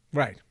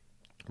 Right.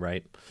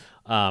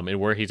 And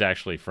where he's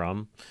actually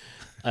from.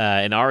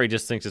 And Ari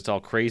just thinks it's all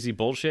crazy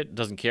bullshit,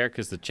 doesn't care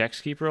because the checks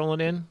keep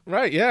rolling in.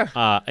 Right,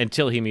 yeah.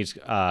 Until he meets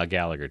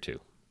Gallagher too.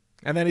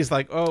 And then he's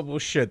like, oh, well,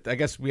 shit, I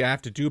guess we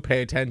have to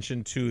pay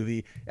attention to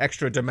the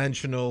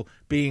extra-dimensional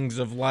beings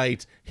of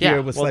light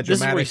here with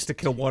sledge-o-matics to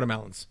kill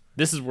watermelons.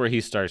 This is where he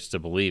starts to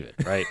believe it,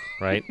 right?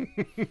 Right?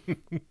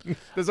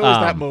 There's always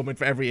that moment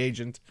for every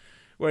agent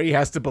where he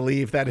has to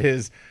believe that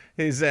his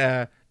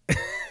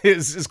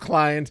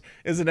client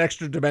is an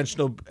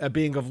extra-dimensional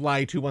being of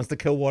light who wants to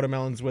kill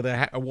watermelons with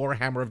a war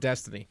hammer of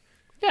destiny.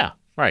 Yeah,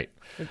 right.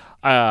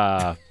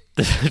 Yeah.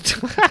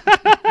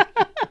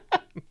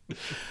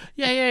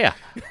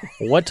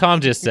 What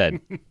Tom just said.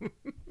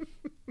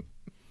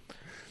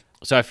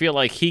 So I feel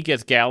like he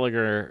gets the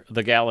Gallagher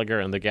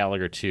and the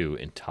Gallagher 2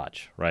 in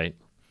touch, right?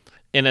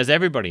 And as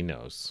everybody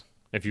knows,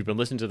 if you've been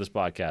listening to this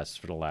podcast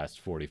for the last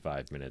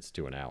 45 minutes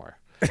to an hour,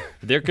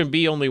 there can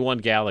be only one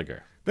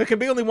Gallagher. There can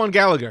be only one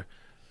Gallagher.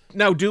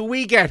 Now, do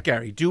we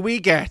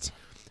get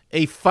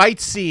a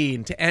fight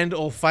scene to end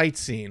all fight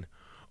scene,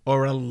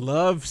 or a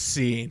love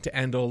scene to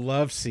end all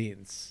love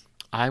scenes?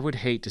 I would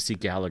hate to see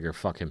Gallagher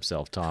fuck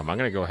himself, Tom. I'm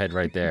going to go ahead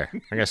right there.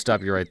 I'm going to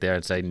stop you right there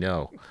and say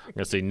no. I'm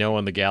going to say no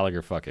on the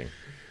Gallagher fucking.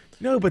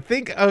 No, but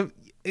think of,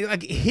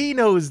 like, he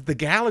knows the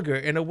Gallagher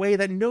in a way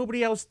that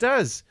nobody else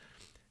does.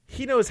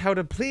 he knows how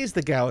to please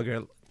the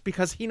Gallagher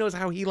because he knows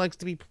how he likes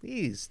to be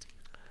pleased.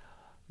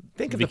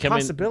 Think of the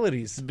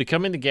possibilities.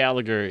 Becoming the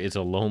Gallagher is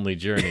a lonely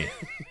journey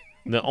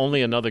that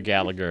only another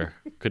Gallagher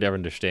could ever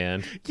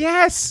understand.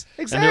 Yes,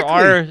 exactly.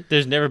 And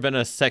there's never been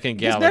a second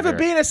Gallagher. There's never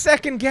been a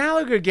second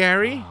Gallagher,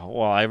 Gary.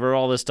 Well, I heard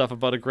all this stuff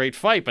about a great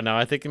fight, but now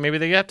I think maybe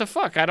they have to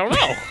fuck. I don't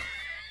know.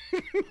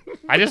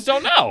 I just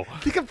don't know.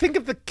 Think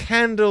of the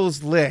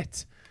candles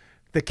lit,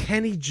 the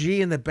Kenny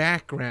G in the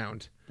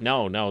background.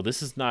 No,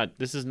 this is not.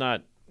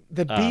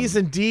 The B's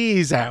and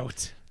D's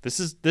out. This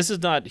is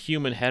not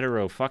human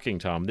hetero fucking,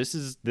 Tom. This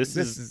is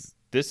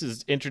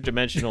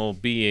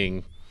interdimensional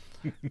being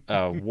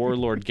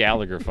Warlord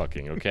Gallagher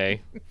fucking,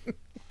 okay?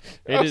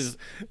 It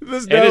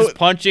is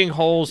punching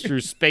holes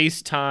through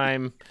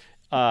space-time.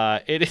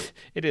 It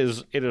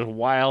is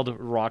wild,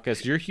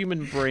 raucous. Your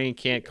human brain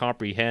can't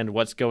comprehend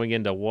what's going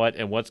into what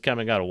and what's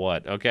coming out of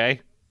what,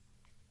 okay?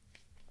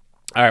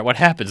 All right, what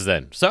happens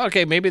then? So,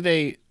 okay, maybe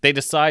they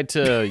decide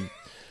to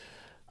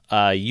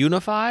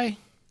unify?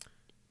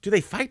 Do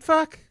they fight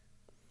fuck?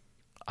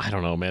 I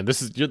don't know, man.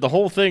 This is the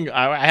whole thing.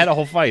 I had a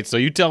whole fight, so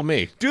you tell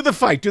me. Do the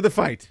fight.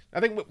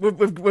 I think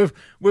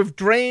we've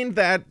drained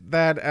that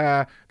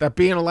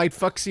being a light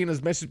fuck scene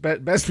as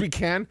best we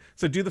can.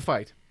 So do the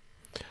fight.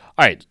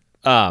 All right.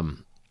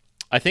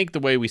 I think the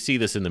way we see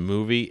this in the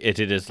movie, it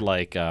is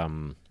like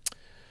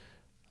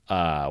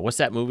what's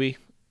that movie?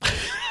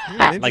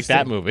 Like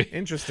that movie.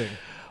 Interesting.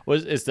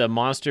 It's the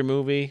monster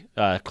movie,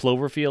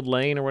 Cloverfield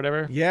Lane or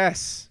whatever.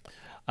 Yes.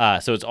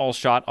 So it's all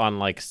shot on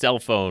like cell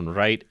phone,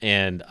 right?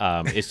 And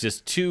it's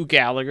just two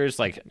Gallaghers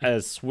like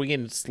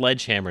swinging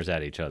sledgehammers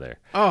at each other.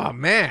 Oh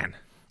man!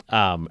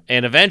 And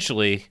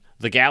eventually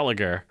the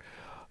Gallagher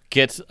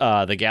gets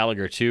the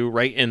Gallagher 2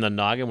 right in the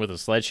noggin with a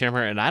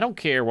sledgehammer. And I don't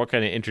care what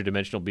kind of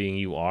interdimensional being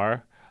you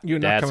are, you're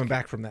not coming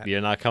back from that.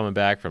 You're not coming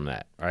back from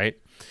that, right?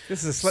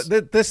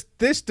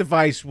 This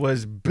device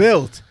was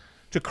built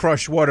to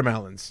crush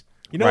watermelons.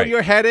 You know right. what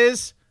your head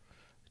is?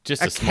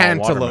 Just a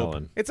cantaloupe.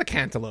 Watermelon. It's a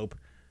cantaloupe.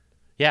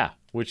 Yeah,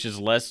 which is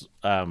less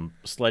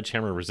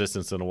sledgehammer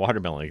resistance than a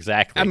watermelon.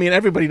 Exactly. I mean,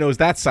 everybody knows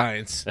that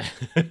science.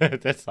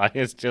 That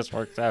science just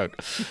works out.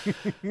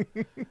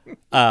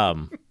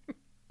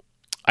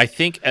 I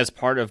think as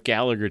part of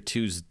Gallagher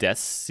 2's death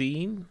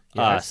scene,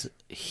 yes.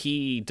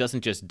 He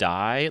doesn't just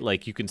die.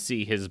 Like, you can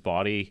see his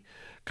body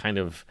kind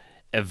of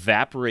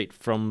evaporate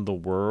from the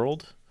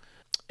world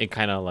and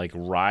kind of like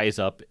rise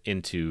up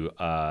into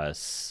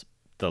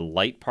the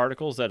light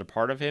particles that are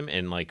part of him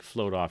and like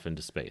float off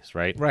into space,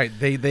 right? Right.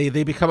 They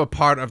become a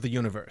part of the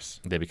universe.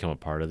 They become a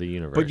part of the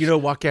universe. But you know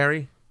what,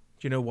 Gary?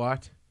 Do you know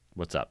what?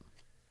 What's up?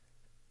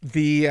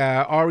 The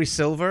Ari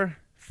Silver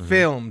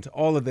filmed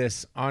all of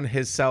this on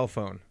his cell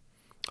phone.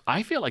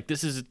 I feel like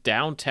this is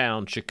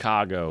downtown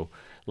Chicago.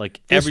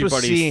 Like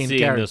everybody's seeing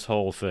Gary, this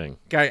whole thing.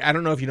 Gary, I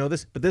don't know if you know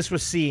this, but this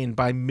was seen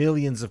by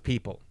millions of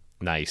people.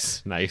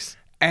 Nice.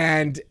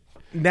 And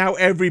now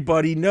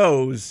everybody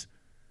knows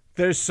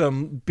there's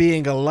some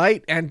being a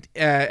light and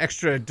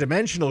extra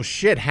dimensional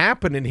shit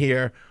happening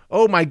here.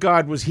 Oh my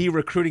God, was he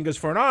recruiting us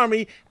for an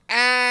army?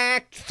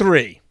 Act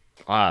 3.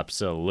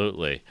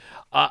 Absolutely.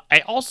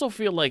 I also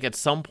feel like at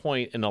some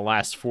point in the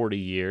last 40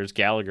 years,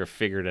 Gallagher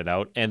figured it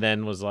out and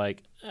then was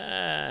like,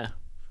 I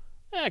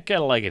kind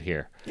of like it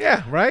here.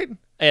 Yeah, right?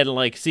 And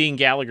like seeing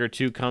Gallagher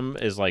 2 come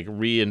is like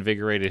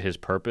reinvigorated his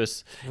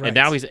purpose. Right. And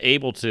now he's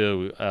able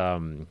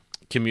to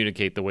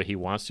communicate the way he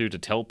wants to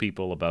tell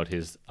people about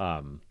his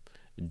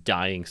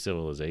dying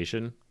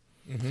civilization.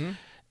 Mm-hmm.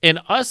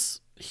 And us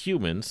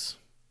humans,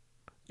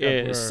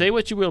 say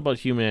what you will about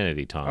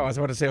humanity, Tom. Oh, I was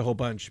about to say a whole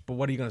bunch, but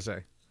what are you going to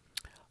say?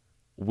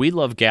 We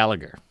love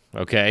Gallagher,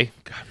 okay?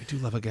 God, we do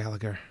love a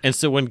Gallagher. And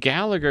so when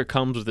Gallagher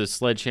comes with his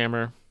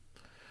sledgehammer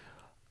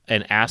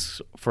and asks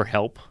for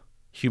help,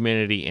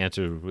 humanity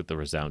answers with a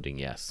resounding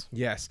yes.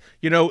 Yes.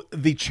 You know,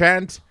 the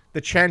chant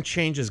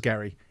changes,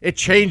 Gary. It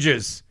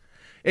changes.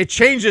 It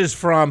changes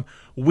from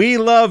we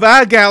love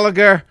a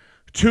Gallagher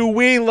to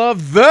we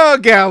love the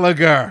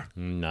Gallagher.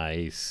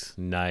 Nice.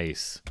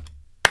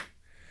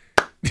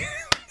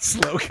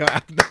 Slow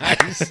clap.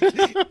 Nice.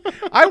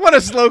 I want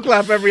a slow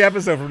clap every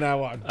episode from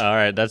now on. All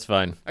right, that's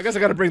fine. I guess I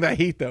got to bring that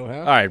heat, though, huh?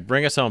 All right,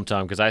 bring us home,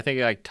 Tom, because I think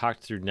I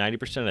talked through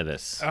 90% of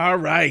this. All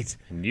right.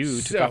 And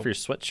you took off your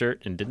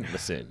sweatshirt and didn't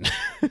listen.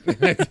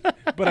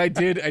 But I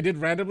did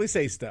randomly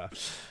say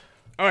stuff.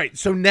 All right,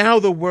 so now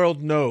the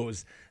world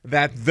knows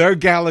that their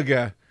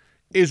Gallagher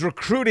is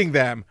recruiting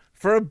them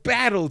for a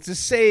battle to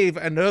save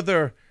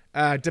another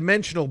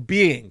dimensional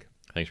being.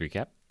 Thanks,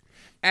 recap.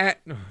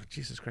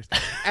 Jesus Christ.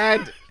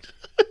 And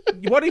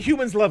what do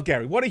humans love,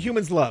 Gary? What do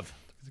humans love?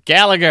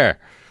 Gallagher.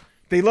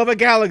 They love the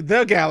Gallagher.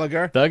 The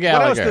Gallagher.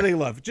 What else do they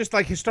love? Just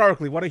like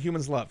historically, what do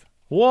humans love?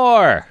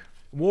 War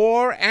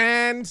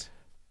and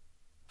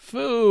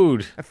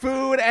food.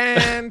 Food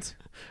and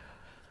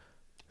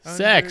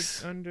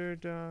sex.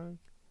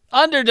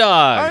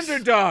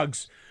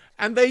 Underdogs.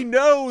 And they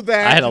know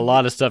that. I had a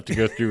lot of stuff to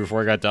go through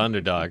before I got to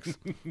underdogs.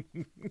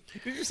 Did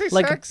you say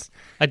sex?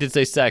 I did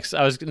say sex.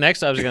 I was going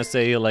to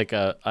say like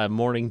a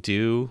morning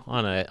dew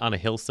on a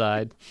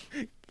hillside.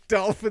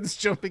 Dolphins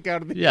jumping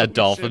out of the Yeah, ocean.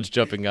 dolphins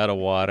jumping out of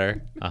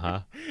water.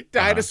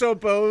 Dinosaur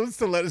bones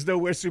to let us know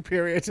we're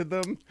superior to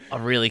them. A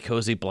really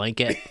cozy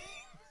blanket.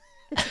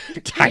 A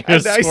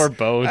Dinosaur nice-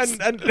 bones.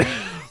 And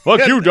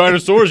Fuck you,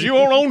 dinosaurs. You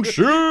don't own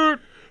shit.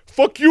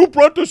 fuck you,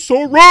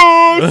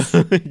 Brontosaurus!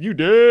 You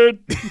did.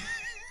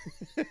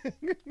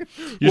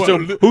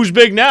 Who's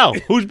big now?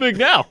 Who's big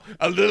now?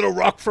 A little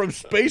rock from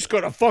space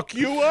gonna fuck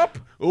you up?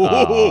 Ooh.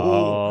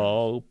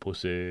 Oh,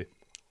 pussy.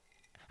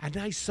 A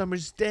nice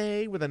summer's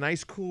day with a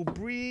nice cool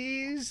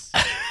breeze.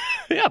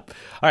 Yep.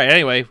 All right.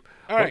 Anyway,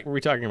 All what right. were we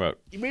talking about?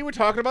 We were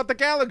talking about the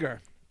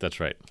Gallagher. That's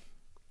right.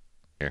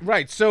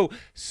 Right. So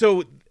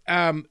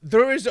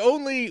there is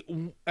only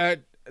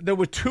there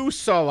were two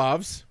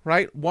Solovs,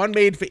 right? One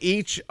made for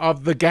each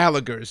of the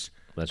Gallaghers.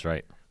 That's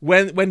right.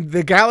 When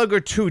the Gallagher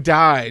 2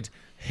 died,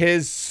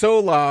 his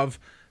Solov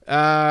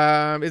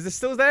is it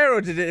still there,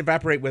 or did it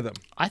evaporate with him?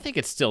 I think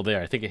it's still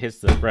there. I think it hits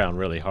the ground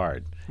really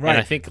hard. Right. And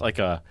I think like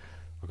a.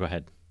 Oh, go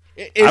ahead.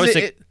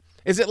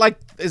 Is it like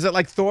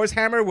Thor's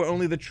hammer, where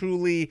only the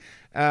truly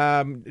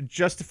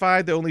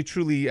justified, the only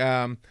truly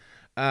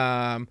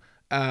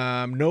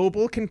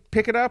noble can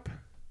pick it up,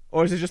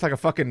 or is it just like a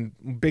fucking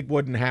big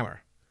wooden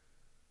hammer?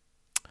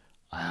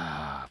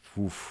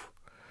 Oof.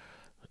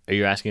 Are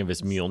you asking if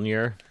it's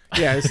Mjolnir?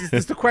 Yeah, this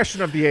is the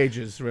question of the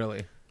ages,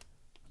 really.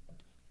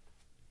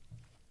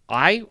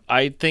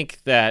 I think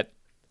that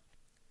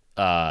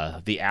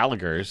the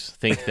Allagers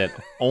think that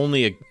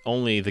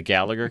only the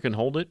Gallagher can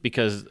hold it,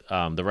 because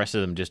the rest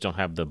of them just don't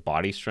have the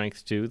body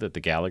strength too that the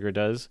Gallagher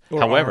does. Or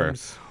However,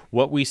 arms.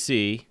 what we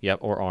see,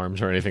 or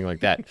arms or anything like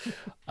that.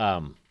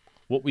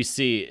 What we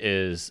see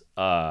is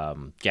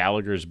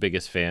Gallagher's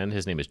biggest fan.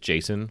 His name is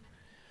Jason.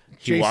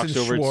 He Jason walks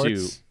over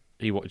Schwartz.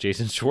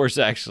 Jason Schwartz,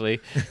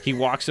 actually. He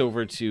walks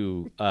over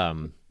to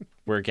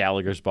where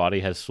Gallagher's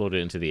body has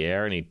floated into the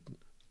air, and he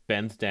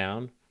bends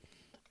down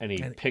and he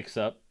picks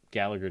up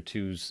Gallagher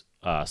 2's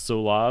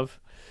Solov,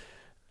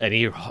 and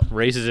he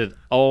raises it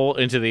all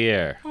into the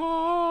air.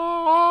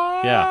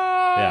 Yeah.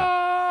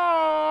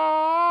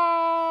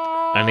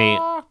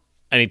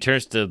 And he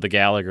turns to the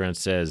Gallagher and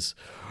says,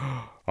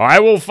 "I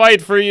will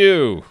fight for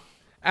you."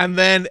 And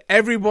then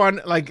everyone,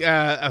 like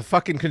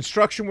fucking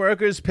construction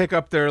workers, pick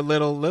up their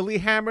little lily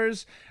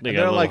hammers, They and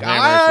got they're little like,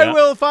 hammers, "I yeah.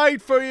 will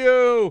fight for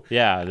you."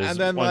 Yeah, there's And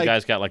then, one like-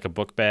 guy's got like a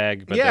book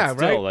bag, but Yeah, that's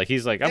still right. like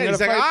he's like, I'm Yeah, gonna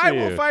he's fight like, for "I you.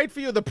 will fight for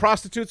you." The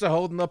prostitutes are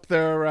holding up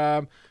their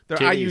Titties.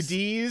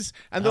 IUDs,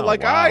 and they're Oh,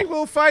 like, wow. "I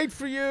will fight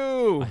for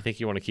you." I think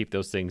you want to keep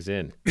those things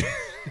in.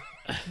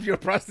 You're a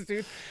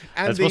prostitute,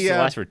 and That's supposed to the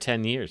last for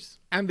 10 years.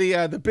 and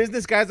the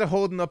business guys are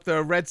holding up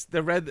the red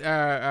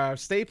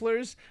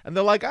staplers, and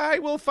they're like, "I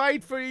will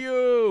fight for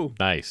you."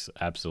 Nice,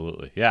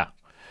 absolutely, yeah.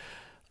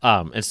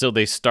 And so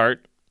they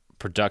start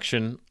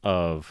production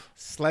of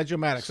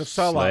Sledge-o-matics, of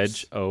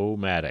Solovs.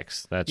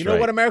 Sledge-o-matics. That's You know right.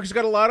 what America's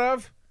got a lot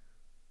of?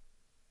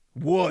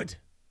 Wood.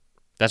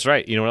 That's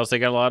right. You know what else they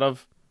got a lot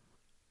of?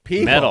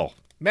 People.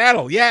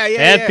 Metal. Yeah,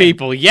 And yeah.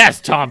 people. Yes,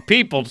 Tom.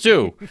 People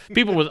too.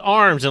 People with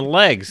arms and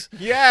legs.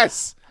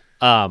 Yes.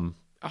 A whole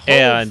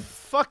And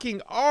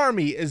fucking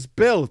army is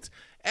built.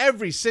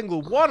 Every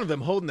single one of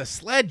them holding the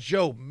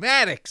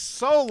Sledge-o-matic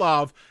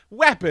Solov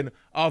weapon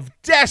of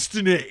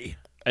destiny.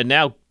 and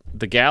now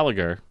the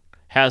Gallagher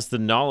has the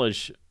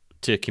knowledge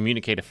to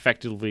communicate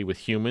effectively with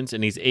humans,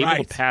 and he's able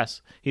Right. to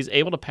pass. He's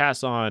able to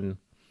pass on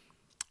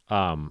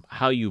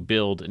how you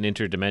build an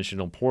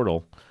interdimensional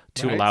portal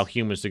to Right. allow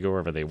humans to go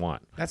wherever they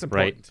want. That's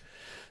Right? important.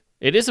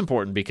 It is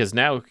important because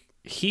now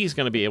he's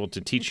going to be able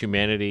to teach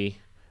humanity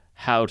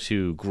how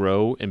to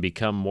grow and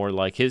become more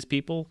like his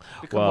people,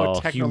 Become while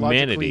more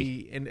technologically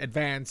humanity. and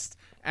advanced.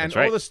 And That's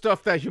right. all the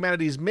stuff that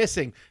humanity is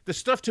missing. The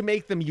stuff to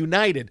make them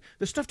united.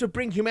 The stuff to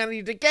bring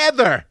humanity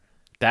together.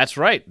 That's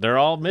right. They're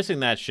all missing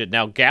that shit.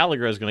 Now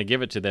Gallagher is going to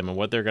give it to them, and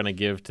what they're going to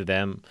give to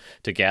them,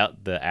 the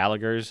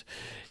Allagers,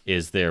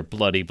 is their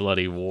bloody,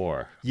 bloody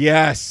war.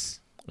 Yes.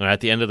 And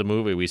at the end of the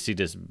movie, we see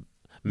this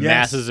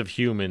masses of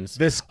humans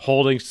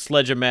holding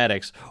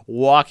sledge-o-matics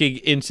walking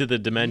into the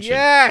dimension.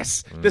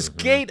 Yes. This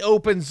gate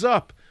opens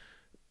up.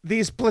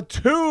 These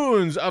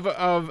platoons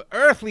of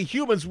earthly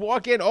humans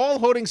walk in, all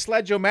holding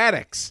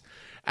Sledge-o-matics.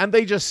 And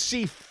they just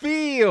see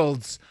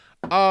fields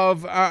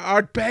of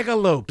Art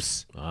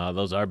Bagalopes.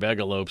 Those are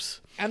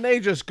Begalopes. And they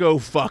just go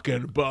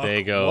fucking buck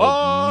They go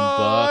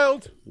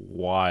wild. buck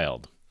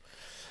wild.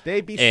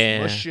 They be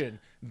And- smushing.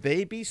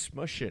 They be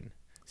smushing.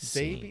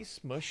 They be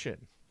smushing.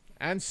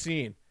 And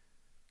scene.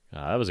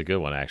 That was a good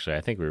one, actually.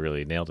 I think we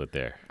really nailed it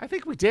there. I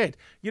think we did.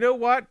 You know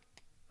what?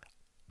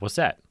 What's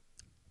that?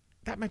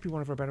 That might be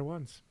one of our better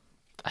ones.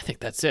 I think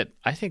that's it.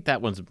 I think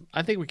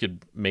we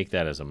could make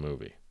that as a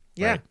movie.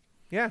 Yeah. Right?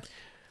 Yeah.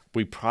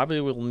 We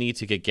probably will need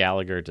to get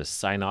Gallagher to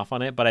sign off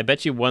on it, but I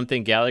bet you one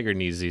thing Gallagher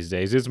needs these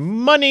days is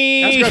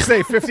money. I was gonna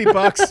say $50.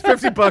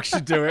 $50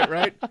 should do it,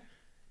 right?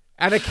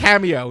 And a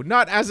cameo,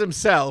 not as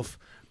himself,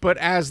 but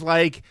as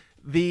like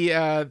the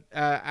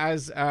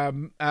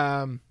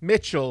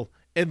Mitchell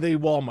in the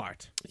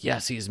Walmart.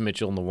 Yes, he's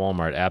Mitchell in the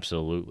Walmart.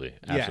 Absolutely.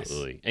 Yes.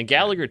 Absolutely. And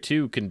Gallagher,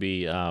 too, can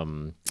be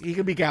He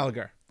could be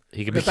Gallagher.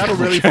 He could be That'll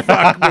Gallagher. really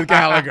fuck with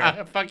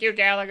Gallagher. Fuck you,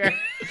 Gallagher.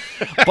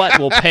 But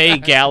we'll pay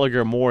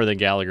Gallagher more than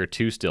Gallagher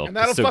 2 still. And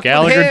that'll So fuck with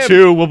Gallagher him.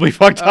 2 will be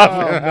fucked Oh,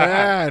 up.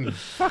 man.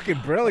 Fucking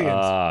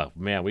brilliant.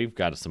 Man, we've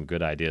got some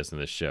good ideas in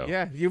this show.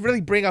 Yeah, you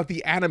really bring out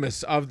the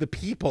animus of the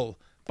people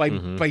by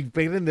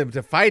bringing them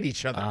to fight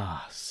each other.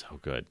 So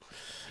good.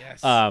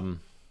 Yes.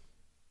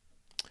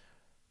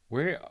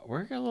 We're a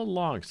little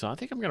long, so I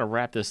think I'm going to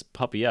wrap this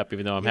puppy up,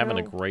 even though I'm having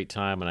a great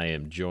time and I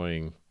am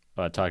enjoying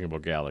talking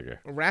about Gallagher.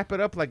 Wrap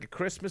it up like a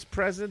Christmas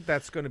present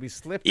that's going to be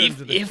slipped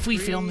into the If we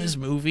tree. film this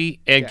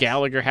movie and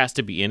Gallagher has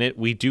to be in it,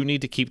 we do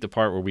need to keep the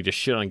part where we just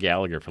shit on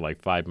Gallagher for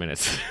like 5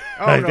 minutes.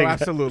 Oh, no,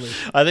 absolutely.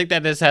 I think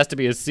that this has to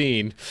be a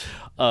scene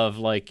of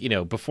like,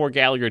 before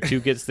Gallagher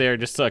 2 gets there,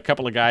 just a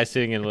couple of guys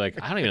sitting and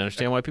like, I don't even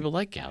understand why people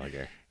like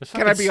Gallagher.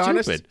 Can I be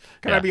honest?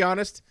 Can I be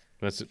honest?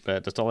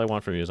 That's all I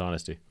want from you is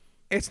honesty.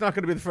 It's not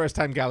going to be the first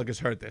time Gallagher's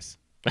heard this.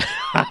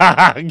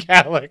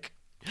 Gallagher.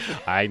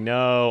 I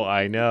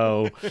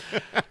know.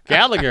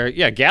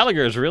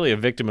 Gallagher is really a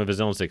victim of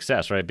his own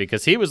success, right?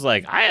 Because he was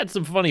like, I had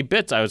some funny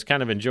bits I was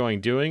kind of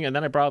enjoying doing, and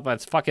then I brought up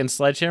that fucking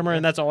sledgehammer,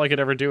 and that's all I could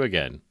ever do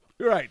again.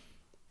 Right.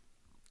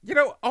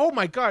 Oh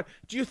my God.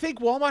 Do you think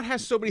Walmart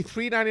has so many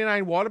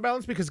 $3.99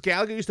 watermelons because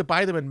Gallagher used to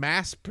buy them in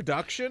mass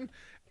production?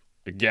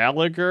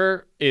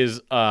 Gallagher is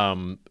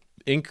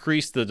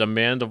increased the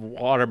demand of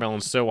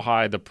watermelons so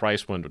high the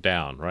price went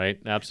down, right?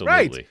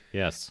 Absolutely. Right.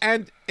 Yes.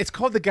 And it's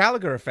called the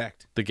Gallagher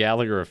effect. The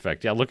Gallagher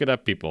effect. Yeah, look it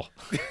up, people.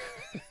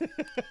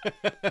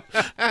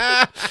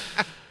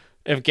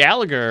 If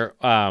Gallagher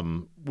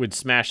would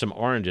smash some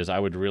oranges, I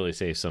would really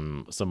save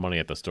some money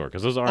at the store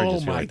because those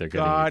oranges feel like they're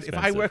getting expensive. If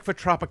I worked for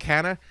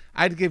Tropicana,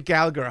 I'd give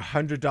Gallagher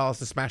 $100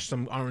 to smash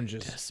some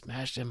oranges. Just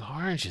smash them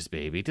oranges,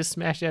 baby. Just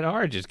smash that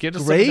oranges. Give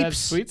us Grapes? some of that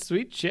sweet,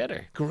 sweet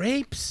cheddar.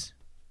 Grapes.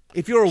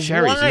 If you're a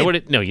Cherries.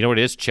 wine. You know what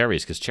it is?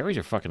 Cherries, because cherries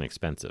are fucking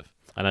expensive,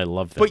 and I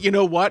love them. But you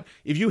know what?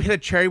 If you hit a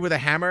cherry with a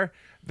hammer,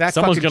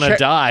 Someone's gonna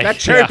die. That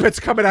cherry pit's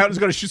coming out and is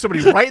going to shoot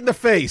somebody right in the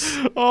face.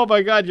 Oh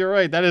my God, you're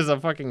right. That is a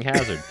fucking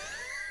hazard.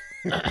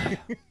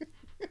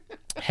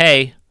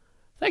 Hey,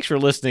 thanks for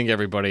listening,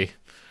 everybody.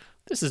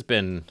 This has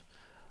been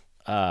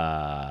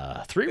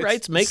Three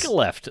Rights Make a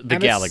Left, the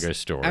Gallagher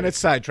story. And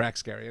it's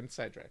sidetracks, Gary. And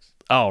sidetracks.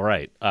 Oh,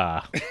 right.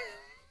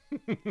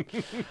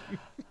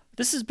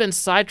 This has been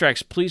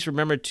Sidetracks. Please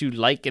remember to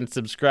like and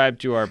subscribe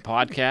to our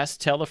podcast.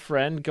 Tell a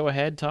friend. Go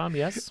ahead, Tom.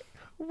 Yes?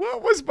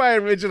 What was my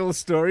original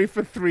story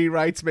for Three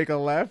Rights Make a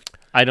Left?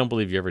 I don't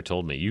believe you ever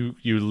told me.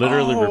 You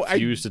literally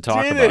refused to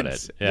talk about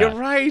it. Yeah. You're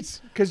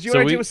right. Because your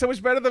idea was so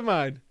much better than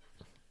mine.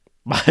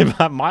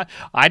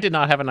 I did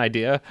not have an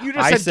idea. You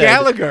just said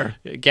Gallagher.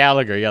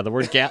 Gallagher, yeah. The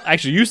word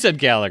actually, you said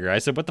Gallagher. I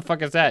said, what the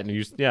fuck is that?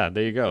 And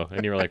there you go.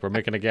 And you were like, we're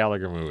making a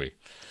Gallagher movie.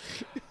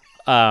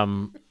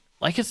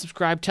 Like and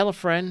subscribe. Tell a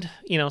friend.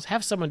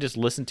 Have someone just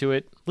listen to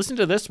it. Listen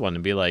to this one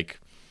and be like,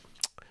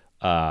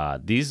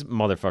 these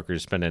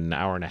motherfuckers spend an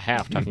hour and a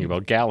half talking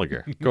about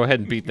Gallagher. Go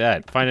ahead and beat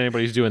that. Find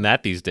anybody who's doing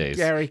that these days.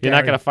 You're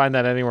not going to find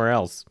that anywhere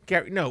else.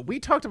 Gary, no, we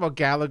talked about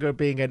Gallagher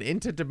being an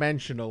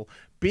interdimensional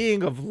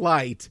being of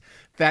light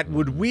that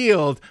would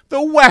wield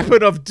the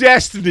weapon of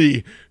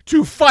destiny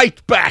to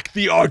fight back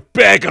the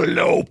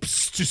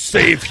Artbagalopes to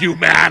save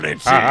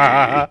humanity.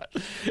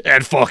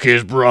 And fuck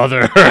his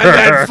brother. And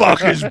then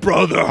fuck his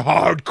brother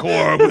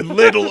hardcore with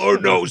little or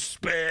no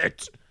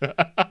spit.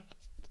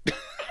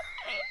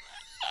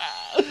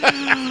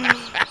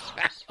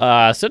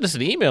 Send us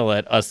an email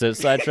at us at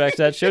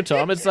sidetracks.show,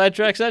 Tom at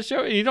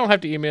sidetracks.show. You don't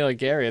have to email at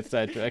Gary at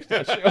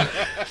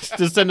sidetracks.show.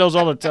 Just send those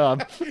all to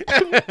Tom.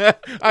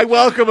 I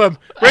welcome him.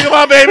 Bring him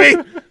on,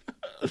 baby.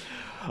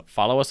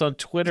 Follow us on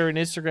Twitter and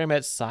Instagram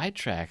at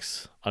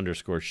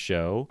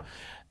sidetracks_show.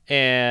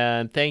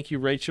 And thank you,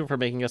 Rachel, for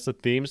making us a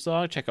theme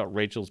song. Check out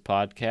Rachel's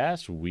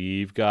podcast,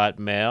 We've Got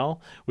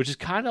Mail, which is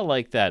kind of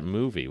like that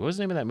movie. What was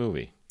the name of that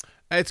movie?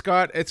 It's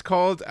called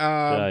You've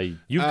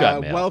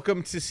Got Mail.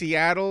 Welcome to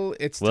Seattle.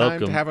 It's time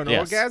to have an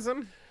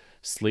orgasm.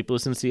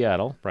 Sleepless in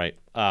Seattle, right.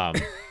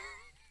 Check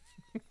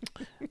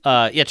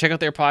out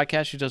their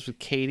podcast she does with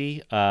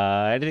Katie.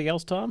 Anything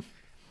else, Tom?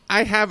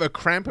 I have a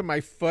cramp in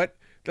my foot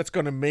that's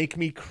going to make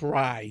me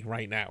cry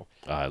right now.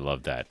 I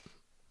love that.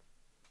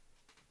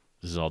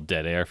 This is all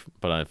dead air,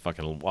 but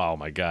oh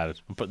my God,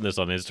 I'm putting this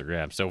on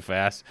Instagram so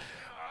fast.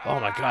 Oh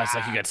my God, it's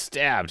like you got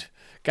stabbed.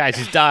 Guys,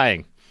 he's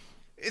dying.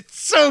 It's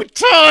so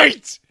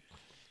tight.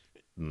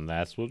 And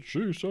that's what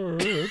she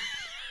said.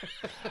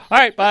 All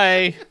right,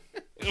 bye.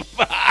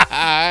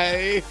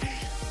 Bye.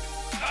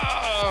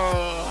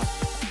 Oh.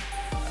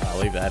 I'll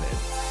leave that in.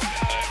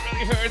 It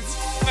really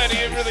hurts. Buddy,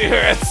 it really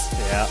hurts.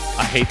 Yeah,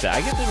 I hate that.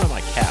 I get them on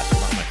my cat.